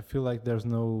 I feel like there's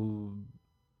no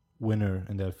winner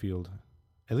in that field,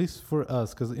 at least for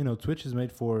us, because Twitch is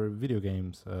made for video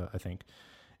games, I think,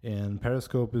 and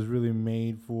Periscope is really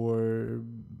made for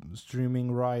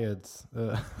streaming riots.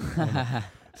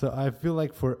 So I feel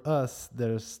like for us,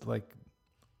 there's like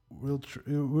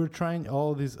we're trying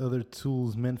all these other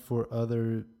tools meant for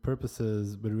other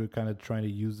purposes, but we're kind of trying to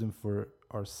use them for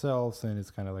ourselves, and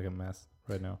it's kind of like a mess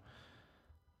right now.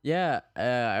 Yeah,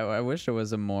 I wish there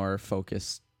was a more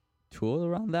focused tool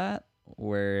around that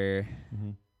where,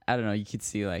 I don't know, you could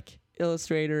see like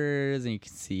illustrators and you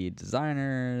could see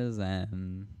designers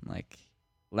and like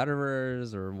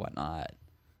letterers or whatnot.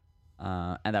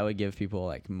 And that would give people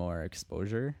like more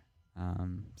exposure.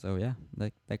 So yeah,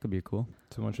 that could be cool.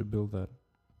 Someone should build that.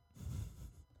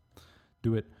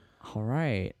 Do it. All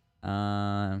right.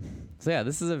 So yeah,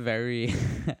 this is a very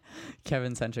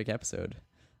Kevin-centric episode.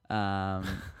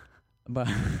 But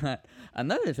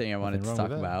another thing I wanted to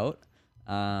talk about,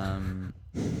 can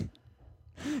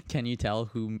you tell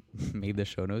who made the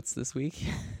show notes this week?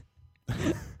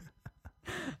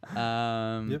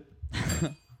 Yep.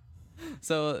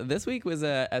 So this week was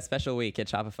a special week at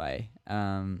Shopify.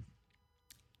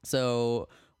 So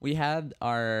we had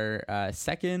our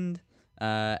second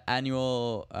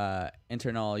annual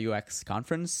internal UX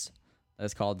conference.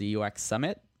 It's called the UX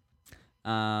Summit.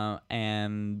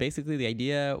 And basically the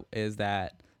idea is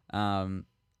that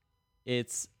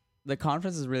it's the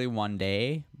conference is really one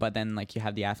day, but then like you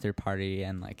have the after party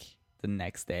and like the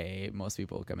next day most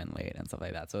people come in late and stuff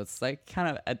like that. So it's like kind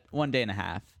of a 1 day and a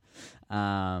half.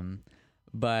 And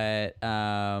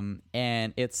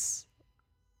it's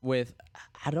with,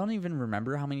 I don't even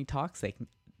remember how many talks. Like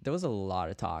there was a lot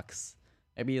of talks,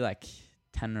 maybe like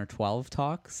 10 or 12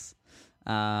 talks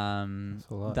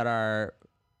that are,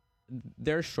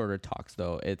 they're shorter talks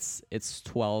though. It's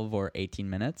 12 or 18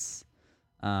 minutes.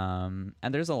 And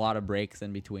there's a lot of breaks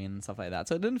in between and stuff like that.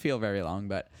 So it didn't feel very long,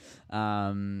 but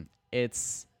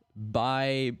it's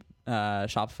by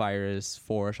Shopifyers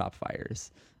for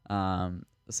Shopifyers.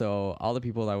 So all the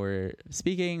people that were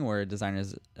speaking were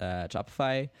designers at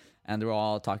Shopify, and they were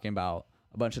all talking about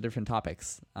a bunch of different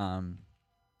topics.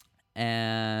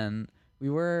 And we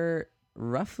were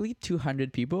roughly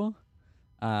 200 people,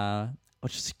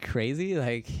 which is crazy.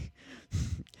 Like,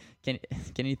 can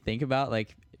you think about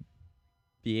like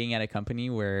being at a company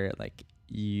where like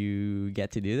you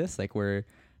get to do this? Like we're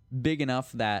big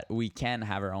enough that we can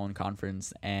have our own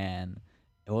conference, and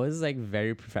it was like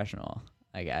very professional.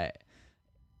 Like I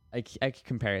could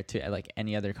compare it to like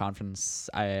any other conference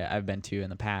I've been to in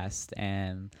the past,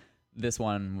 and this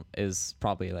one is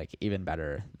probably like even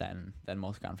better than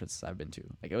most conferences I've been to.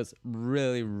 Like it was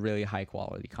really, really high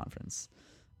quality conference.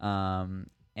 And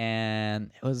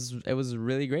it was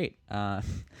really great.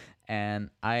 And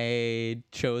I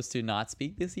chose to not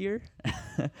speak this year,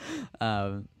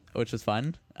 which was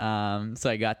fun. So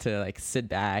I got to like sit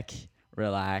back,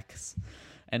 relax,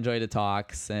 enjoy the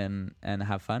talks, and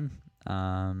have fun.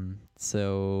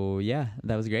 So yeah,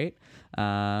 that was great.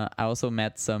 I also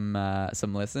met some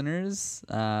listeners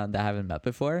that I haven't met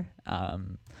before.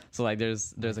 So like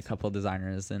there's a couple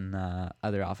designers in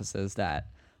other offices that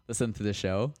listen to the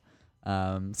show.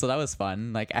 So that was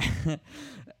fun. Like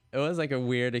it was like a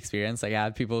weird experience. Like I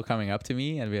had people coming up to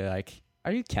me and be like,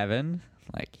 "Are you Kevin?"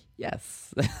 I'm like,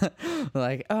 yes.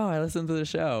 Like, "Oh, I listened to the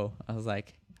show." I was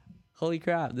like, "Holy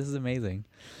crap, this is amazing."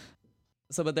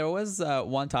 So, but there was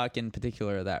one talk in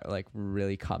particular that like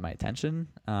really caught my attention,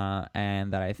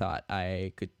 and that I thought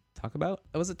I could talk about.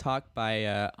 It was a talk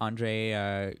by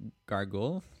Andre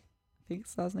Gargoul, I think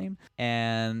it's his name.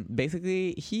 And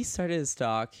basically he started his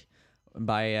talk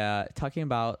by talking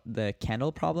about the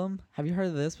candle problem. Have you heard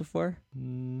of this before?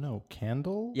 No,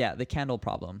 candle? Yeah, the candle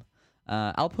problem.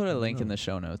 I'll put a link in the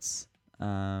show notes.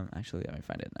 Actually, let me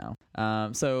find it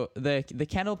now. So the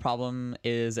candle problem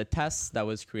is a test that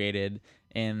was created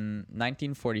in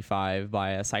 1945 by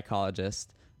a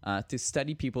psychologist to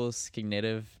study people's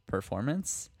cognitive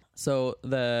performance. So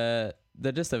the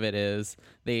gist of it is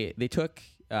they took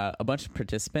a bunch of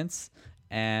participants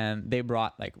and they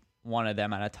brought like one of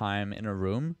them at a time in a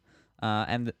room.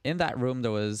 And in that room,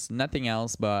 there was nothing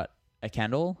else but a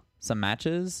candle, some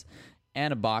matches,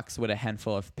 and a box with a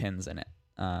handful of pins in it,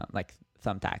 like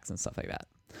thumbtacks and stuff like that.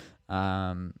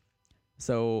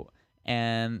 So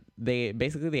and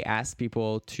they asked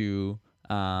people to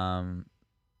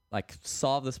like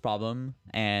solve this problem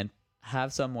and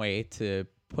have some way to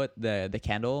put the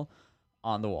candle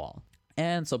on the wall.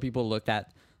 And so people looked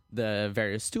at the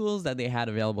various tools that they had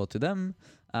available to them.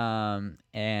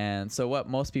 And so what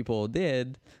most people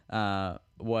did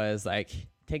was like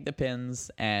take the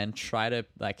pins and try to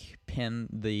like pin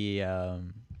the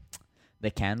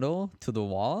candle to the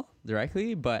wall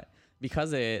directly, but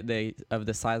because of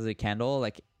the size of the candle,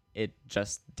 like it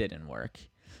just didn't work.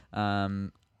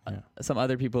 Some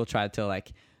other people tried to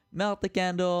like melt the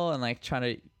candle and like try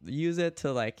to use it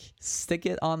to like stick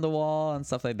it on the wall and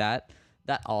stuff like that.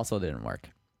 That also didn't work.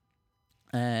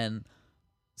 And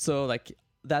so like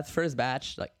that first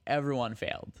batch, like everyone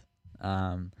failed.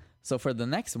 So for the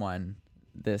next one,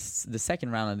 the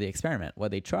second round of the experiment,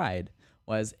 what they tried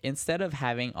was instead of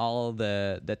having all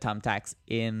the thumbtacks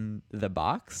in the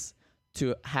box,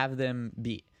 to have them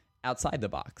be outside the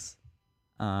box.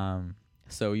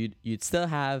 So you'd still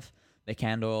have the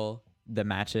candle, the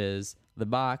matches, the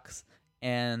box,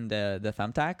 and the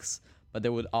thumbtacks, but they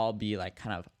would all be like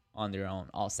kind of on their own,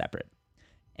 all separate.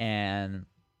 And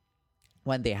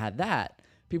when they had that,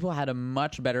 people had a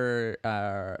much better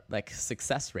like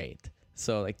success rate.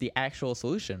 So like the actual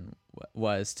solution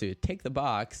was to take the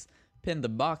box, pin the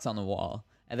box on the wall,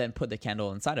 and then put the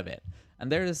candle inside of it.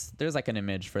 And there's like an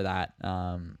image for that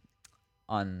on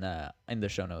in the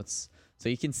show notes, so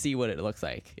you can see what it looks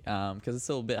like, because it's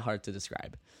a little bit hard to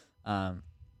describe.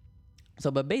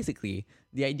 But basically,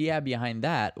 the idea behind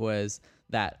that was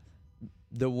that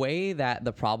the way that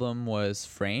the problem was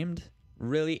framed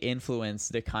really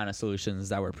influenced the kind of solutions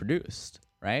that were produced,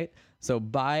 right? So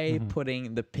by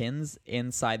putting the pins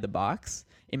inside the box,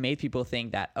 it made people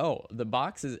think that, oh, the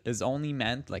box is only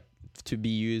meant like to be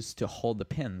used to hold the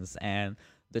pins, and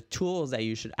the tools that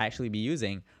you should actually be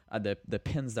using are the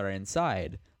pins that are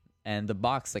inside, and the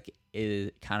box like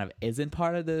it kind of isn't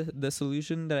part of the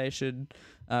solution that I should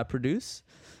produce.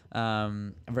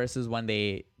 Versus when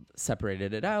they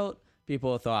separated it out,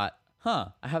 people thought,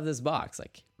 I have this box,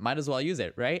 like might as well use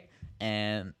it, right?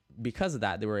 And because of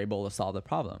that, they were able to solve the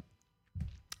problem.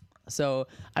 So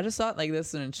I just thought like this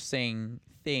is an interesting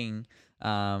thing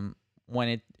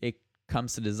when it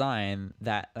comes to design,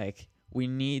 that like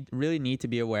we really need to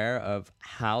be aware of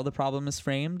how the problem is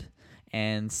framed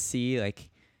and see like,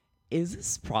 is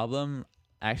this problem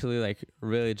actually like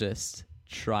really just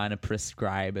trying to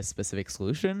prescribe a specific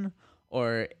solution,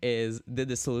 or did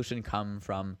the solution come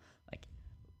from like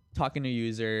talking to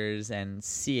users and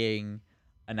seeing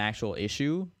an actual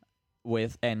issue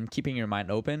and keeping your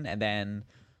mind open, and then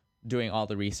doing all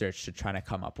the research to try to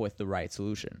come up with the right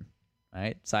solution,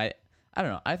 right? So I don't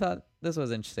know. I thought this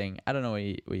was interesting. I don't know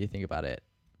what you think about it,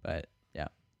 but yeah.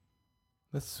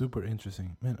 That's super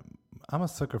interesting, man. I'm a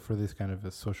sucker for these kind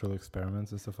of social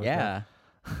experiments and stuff like that.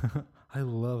 Yeah, I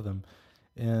love them.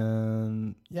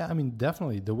 And yeah, I mean,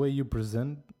 definitely the way you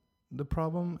present the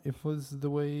problem, if it was the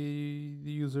way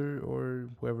the user or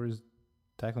whoever is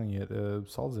tackling it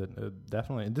solves it.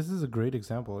 Definitely, and this is a great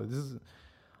example.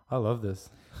 I love this.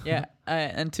 Yeah,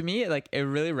 and to me, like it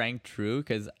really rang true,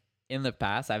 because in the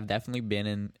past I've definitely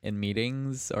been in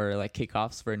meetings or like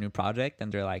kickoffs for a new project,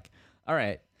 and they're like, all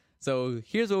right, so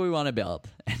here's what we want to build,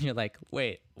 and you're like,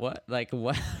 wait, what? Like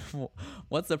what?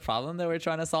 What's the problem that we're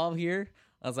trying to solve here?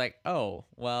 I was like, oh,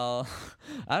 well,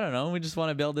 I don't know. We just want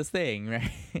to build this thing,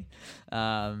 right?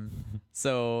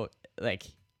 So like,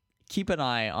 keep an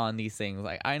eye on these things.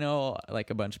 Like I know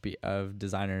like a bunch of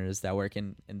designers that work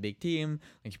in big team.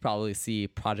 Like you probably see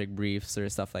project briefs or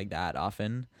stuff like that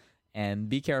often, and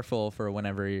be careful for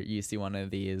whenever you see one of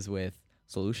these with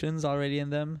solutions already in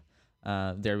them.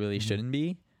 There really shouldn't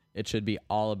be. It should be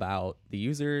all about the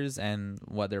users and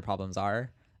what their problems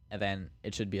are. And then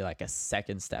it should be like a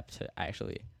second step to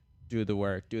actually do the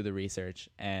work, do the research,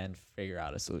 and figure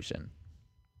out a solution.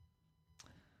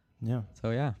 Yeah.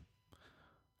 So yeah.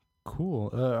 Cool.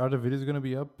 Are the videos going to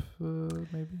be up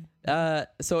maybe?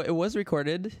 So it was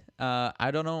recorded.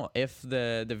 I don't know if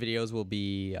the videos will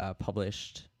be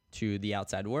published to the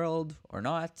outside world or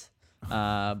not.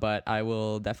 But I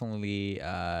will definitely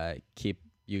keep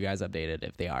you guys updated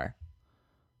if they are.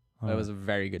 It was a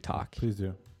very good talk. Please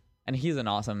do. And he's an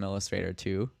awesome illustrator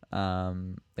too.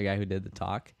 The guy who did the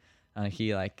talk,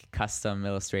 he like custom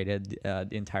illustrated the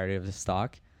entirety of his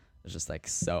talk. It was just like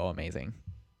so amazing.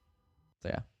 So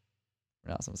yeah,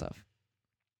 really awesome stuff.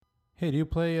 Hey, do you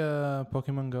play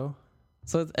Pokemon Go?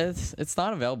 So it's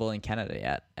not available in Canada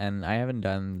yet, and I haven't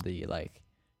done the like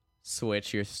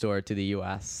switch your store to the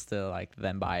US to like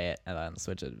then buy it and then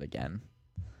switch it again.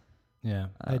 Yeah,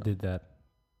 I did that.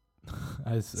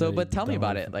 But tell me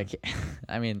about it. Like,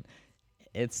 I mean,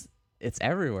 it's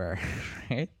everywhere,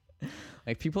 right?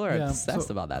 Like people are Yeah, obsessed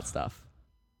so about that stuff.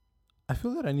 I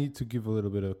feel that I need to give a little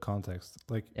bit of context.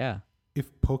 Like, Yeah.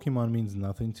 if Pokemon means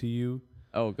nothing to you,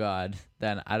 Oh God.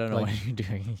 Then I don't know like, what you're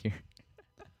doing here.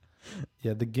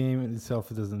 yeah, the game itself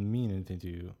doesn't mean anything to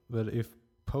you. But if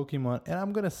Pokemon, and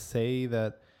I'm gonna say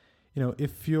that,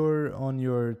 if you're on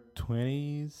your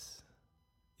 20s,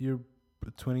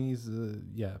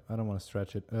 yeah, I don't want to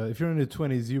stretch it. If you're in your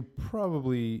 20s, you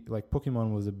probably, like,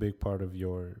 Pokemon was a big part of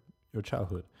your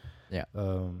childhood. Yeah.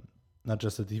 Not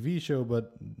just a TV show,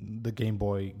 but the Game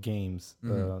Boy games.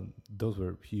 Those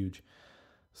were huge.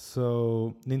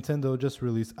 So Nintendo just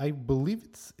released, I believe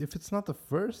if it's not the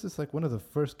first, it's like one of the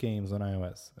first games on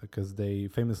iOS, because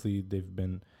they've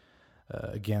been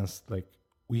against, like,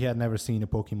 we had never seen a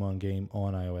Pokemon game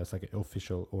on iOS, like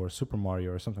official, or Super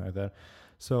Mario or something like that.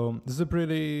 So this is a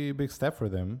pretty big step for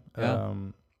them. Yeah.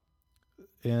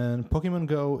 And Pokemon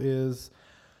Go is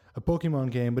a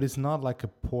Pokemon game, but it's not like a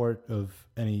port of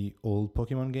any old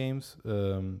Pokemon games.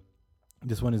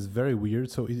 This one is very weird.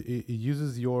 So it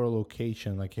uses your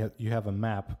location, like you have a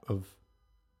map of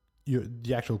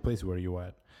the actual place where you're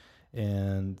at,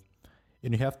 and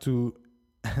you have to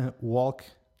walk,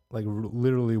 like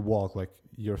literally walk, like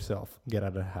yourself, get out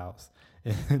of the house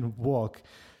and walk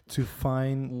to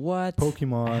find What?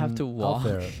 Pokemon I have to walk out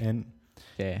there. And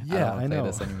Okay. yeah, I I don't play know.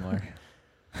 this anymore.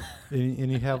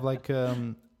 and you have like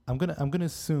I'm gonna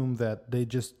assume that they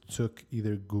just took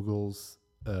either Google's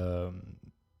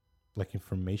like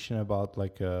information about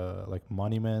like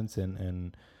monuments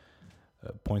and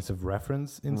points of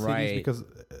reference in cities, Right. because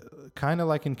kind of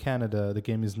like in Canada, the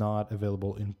game is not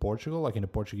available in Portugal, like in the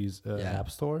Portuguese Yeah. app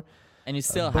store. And you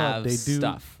still But have they do-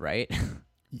 stuff, right?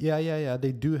 Yeah.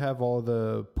 They do have all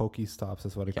the Pokestops,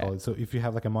 that's what they call Okay. it. So if you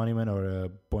have like a monument or a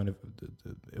point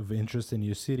of interest in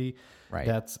your city, Right.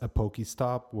 that's a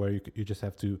Pokestop where you just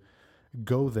have to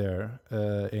go there.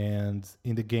 And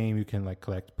in the game, you can like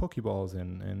collect Pokeballs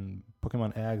and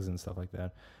Pokemon eggs and stuff like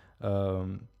that.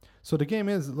 So the game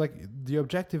is like, the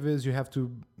objective is you have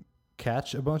to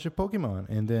catch a bunch of Pokemon,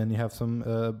 and then you have some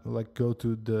like go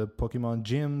to the Pokemon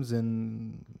gyms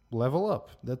and level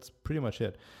up. That's pretty much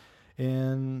it.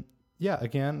 And yeah,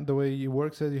 again, the way it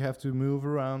works is you have to move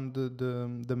around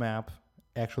the map,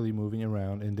 actually moving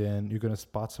around, and then you're gonna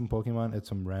spot some Pokemon at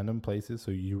some random places. So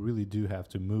you really do have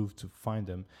to move to find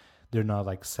them. They're not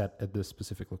like set at this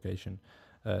specific location,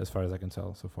 as far as I can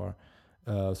tell so far.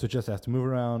 So you just have to move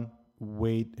around,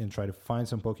 wait, and try to find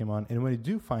some Pokemon. And when you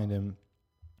do find them,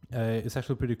 it's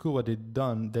actually pretty cool what they've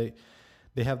done.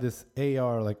 They have this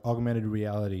AR, like augmented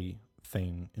reality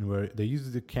thing, and where they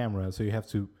use the camera, so you have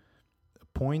to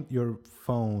point your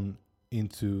phone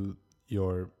into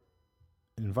your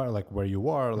environment, like where you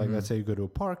are. Like, let's say you go to a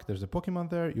park, there's a Pokemon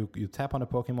there, you tap on a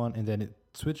Pokemon, and then it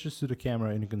switches to the camera,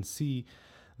 and you can see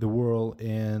the world,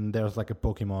 and there's like a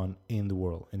Pokemon in the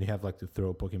world, and you have like to throw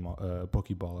a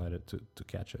Pokeball at it to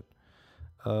catch it.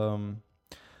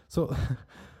 So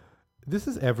this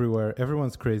is everywhere.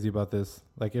 Everyone's crazy about this.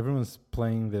 Like, everyone's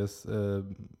playing this,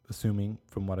 assuming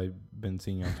from what I've been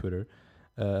seeing on Twitter.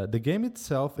 The game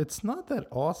itself, it's not that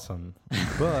awesome,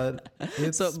 but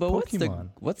it's Pokemon.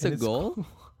 what's the and it's goal? cool.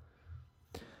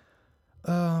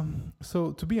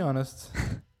 So to be honest,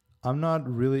 I'm not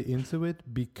really into it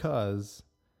because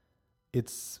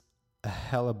it's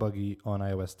hella buggy on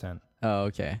iOS 10. Oh,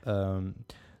 okay.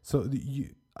 So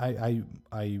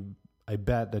I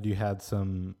bet that you had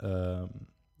some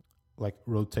like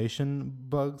rotation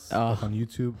bugs like on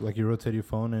YouTube. Like, you rotate your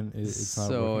phone and it's not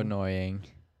so working. annoying.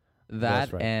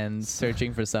 That's That right. and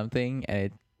searching for something, and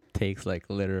it takes like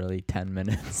literally 10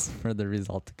 minutes for the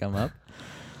result to come up.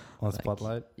 On like-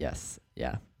 Spotlight. Yes.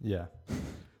 Yeah. Yeah.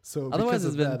 So Otherwise, because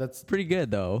it's of been that, that's pretty good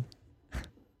though.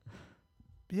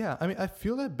 yeah. I mean, I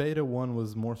feel that beta 1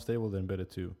 was more stable than beta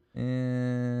 2. But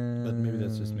maybe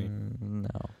that's just me. No,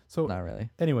 So not really.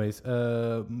 anyways,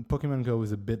 Pokemon Go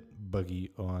is a bit buggy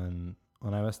on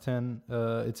iOS 10.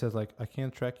 It says like, I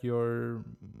can't track your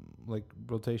like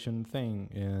rotation thing,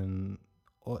 and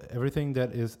everything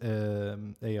that is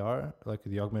AR, like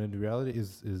the augmented reality,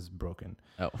 is broken.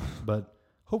 Oh. But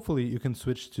hopefully you can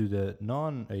switch to the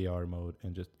non-AR mode,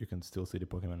 and just you can still see the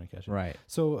Pokemon and catch it. Right.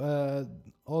 So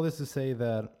all this to say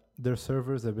that their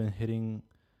servers have been hitting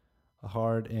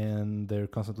hard, and they're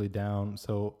constantly down.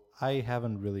 So I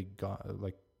haven't really got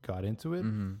into it.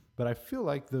 Mm-hmm. But I feel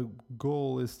like the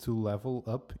goal is to level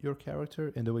up your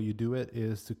character, and the way you do it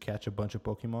is to catch a bunch of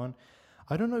Pokemon.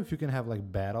 I don't know if you can have like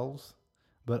battles,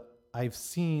 but I've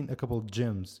seen a couple of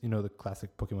gyms, the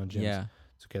classic Pokemon gyms, Yeah.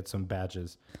 to get some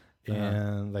badges. Uh-huh.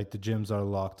 And like the gyms are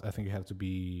locked. I think you have to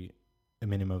be a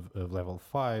minimum of level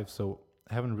 5. So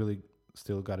I haven't really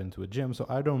still got into a gym. So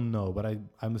I don't know, but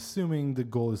I'm assuming the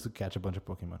goal is to catch a bunch of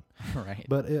Pokemon. Right.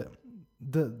 But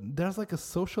there's like a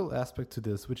social aspect to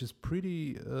this, which is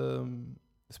pretty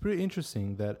it's pretty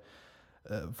interesting. That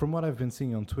from what I've been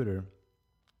seeing on Twitter,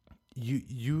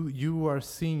 you are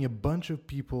seeing a bunch of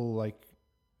people like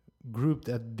grouped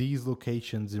at these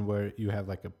locations in where you have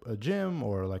like a gym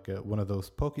or like one of those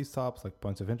Pokestops, like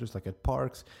points of interest, like at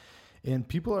parks. And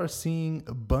people are seeing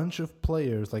a bunch of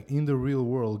players like in the real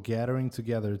world gathering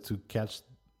together to catch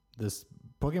this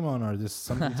Pokemon or this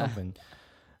something.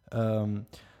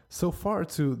 So far,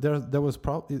 too, there was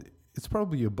it's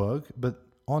probably a bug, but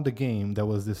on the game there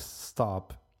was this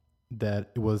stop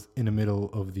that it was in the middle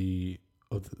of the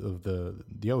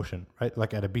ocean, right?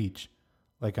 Like at a beach.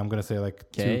 Like I'm gonna say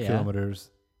like 2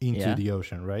 kilometers into the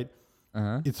ocean, right?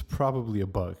 It's probably a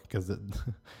bug because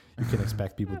you can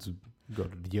expect people to go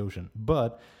to the ocean.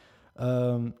 But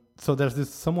so there's this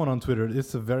someone on Twitter.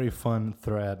 It's a very fun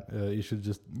thread. You should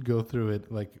just go through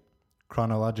it like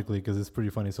chronologically because it's pretty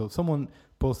funny. So someone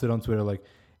posted on Twitter like,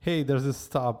 "Hey, there's this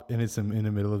stop and it's in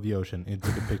the middle of the ocean." It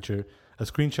took a picture, a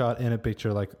screenshot, and a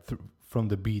picture like from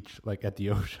the beach, like at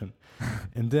the ocean.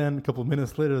 And then a couple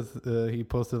minutes later, he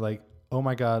posted like, "Oh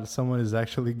my God, someone is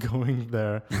actually going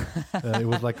there." It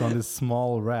was like on this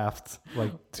small raft,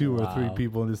 like 2 or 3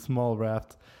 people in this small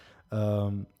raft,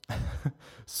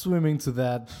 swimming to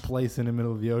that place in the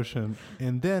middle of the ocean.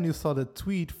 And then you saw the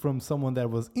tweet from someone that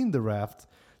was in the raft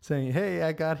saying, "Hey,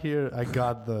 I got here. I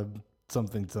got the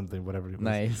something, whatever it was."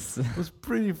 Nice. It was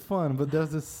pretty fun, but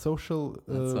there's this social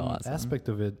awesome. aspect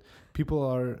of it. People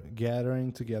are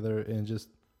gathering together and just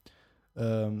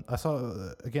I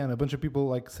saw again a bunch of people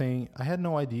like saying, "I had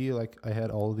no idea like I had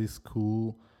all these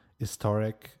cool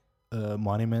historic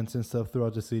monuments and stuff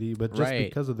throughout the city, but just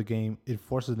because of the game, it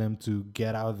forces them to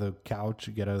get out of the couch,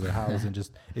 get out of the house, and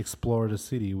just explore the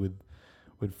city with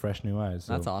fresh new eyes."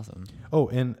 So. That's awesome. Oh,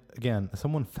 and again,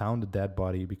 someone found a dead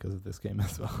body because of this game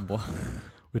as well,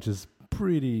 which is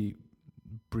pretty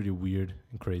weird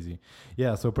and crazy.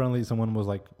 Yeah, so apparently someone was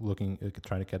like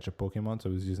trying to catch a Pokemon, so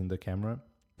he was using the camera.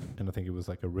 And I think it was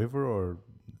like a river or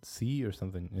sea or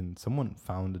something. And someone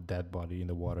found a dead body in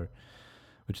the water,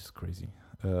 which is crazy.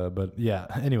 But yeah,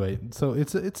 anyway, so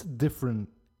it's a different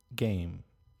game.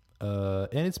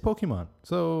 And it's Pokemon.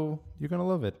 So you're going to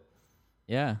love it.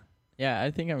 Yeah. Yeah, I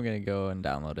think I'm going to go and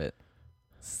download it.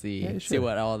 See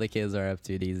what all the kids are up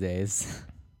to these days.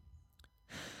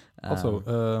 Also,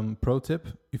 pro tip,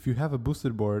 if you have a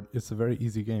boosted board, it's a very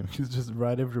easy game. You just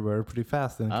ride everywhere pretty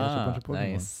fast and catch a bunch of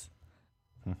Pokemon. Nice.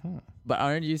 Mm-hmm. But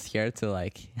aren't you scared to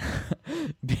like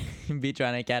be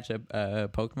trying to catch a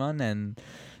Pokemon and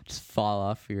just fall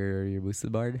off your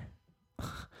boosted board?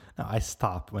 No, I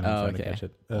stop when I'm trying to catch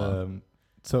it.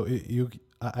 So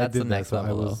I did that.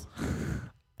 So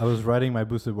I was riding my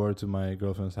boosted board to my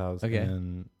girlfriend's house,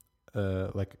 and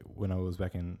like when I was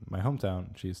back in my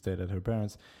hometown, she stayed at her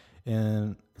parents,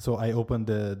 and so I opened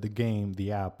the game,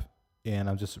 the app, and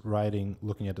I'm just riding,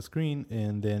 looking at the screen,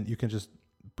 and then you can just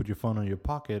put your phone on your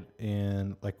pocket,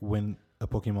 and like when a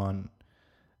Pokemon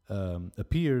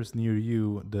appears near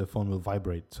you, the phone will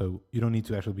vibrate. So you don't need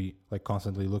to actually be like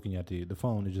constantly looking at the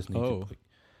phone. You just need to like,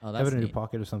 have it in your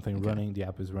pocket or something running. The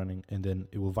app is running, and then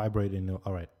it will vibrate and know,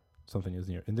 all right, something is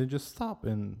near, and then just stop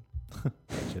and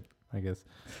catch it, I guess.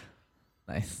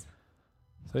 Nice.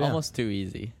 So yeah. Almost too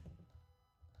easy.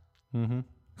 Mm-hmm.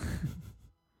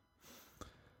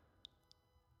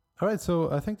 All right,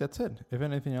 so I think that's it. If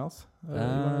anything else you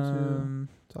wanted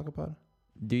to talk about?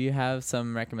 Do you have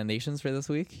some recommendations for this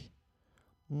week?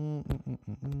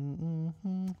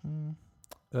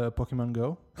 Pokemon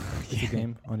Go. It's a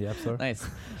game on the App Store. Nice.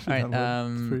 All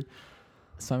right.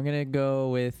 So I'm going to go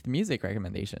with music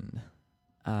recommendation.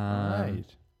 All right.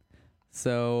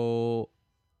 So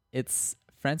it's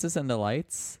Francis and the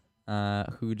Lights,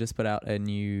 who just put out a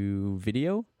new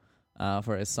video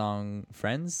for a song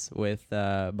 "Friends" with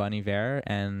Bon Iver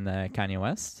and Kanye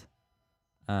West,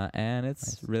 and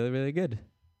it's really, really good.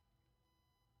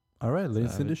 All right,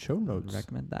 links in the show notes.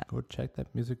 Recommend that. Go check that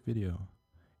music video.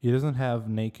 He doesn't have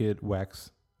naked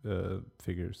wax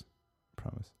figures,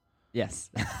 promise. Yes.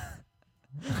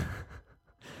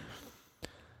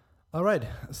 All right,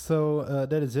 so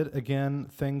that is it. Again,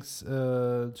 thanks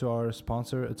to our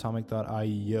sponsor,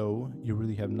 Atomic.io. You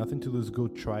really have nothing to lose. Go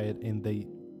try it, and they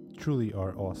truly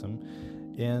are awesome.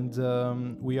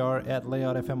 And we are at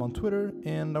Layout FM on Twitter,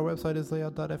 and our website is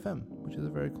layout.fm, which is a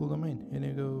very cool domain. And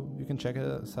you can check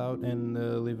us out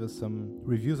and leave us some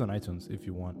reviews on iTunes if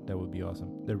you want. That would be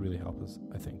awesome. That really help us,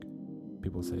 I think.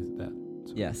 People say that.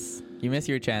 So. Yes. You miss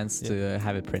your chance to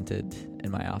have it printed in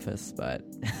my office, but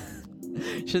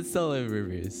should still leave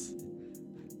reviews.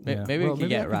 Maybe we can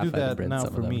get I can do Rafa to that print now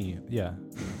some for of them. me. Yeah.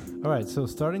 All right. So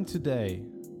starting today,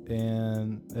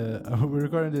 and we're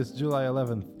recording this July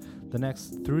 11th. The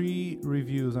next 3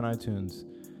 reviews on iTunes,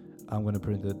 I'm gonna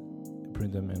print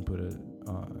them and put it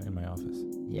in my office.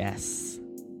 Yes.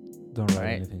 Don't write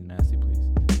Right. anything nasty, please.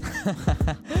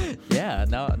 Yeah.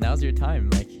 Now's your time.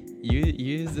 Like you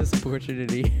use this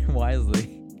opportunity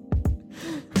wisely.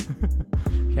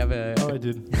 Have a. All right,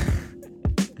 dude.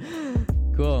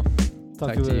 Cool.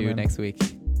 Talk to later, you man. next week.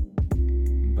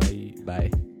 Bye.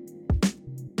 Bye.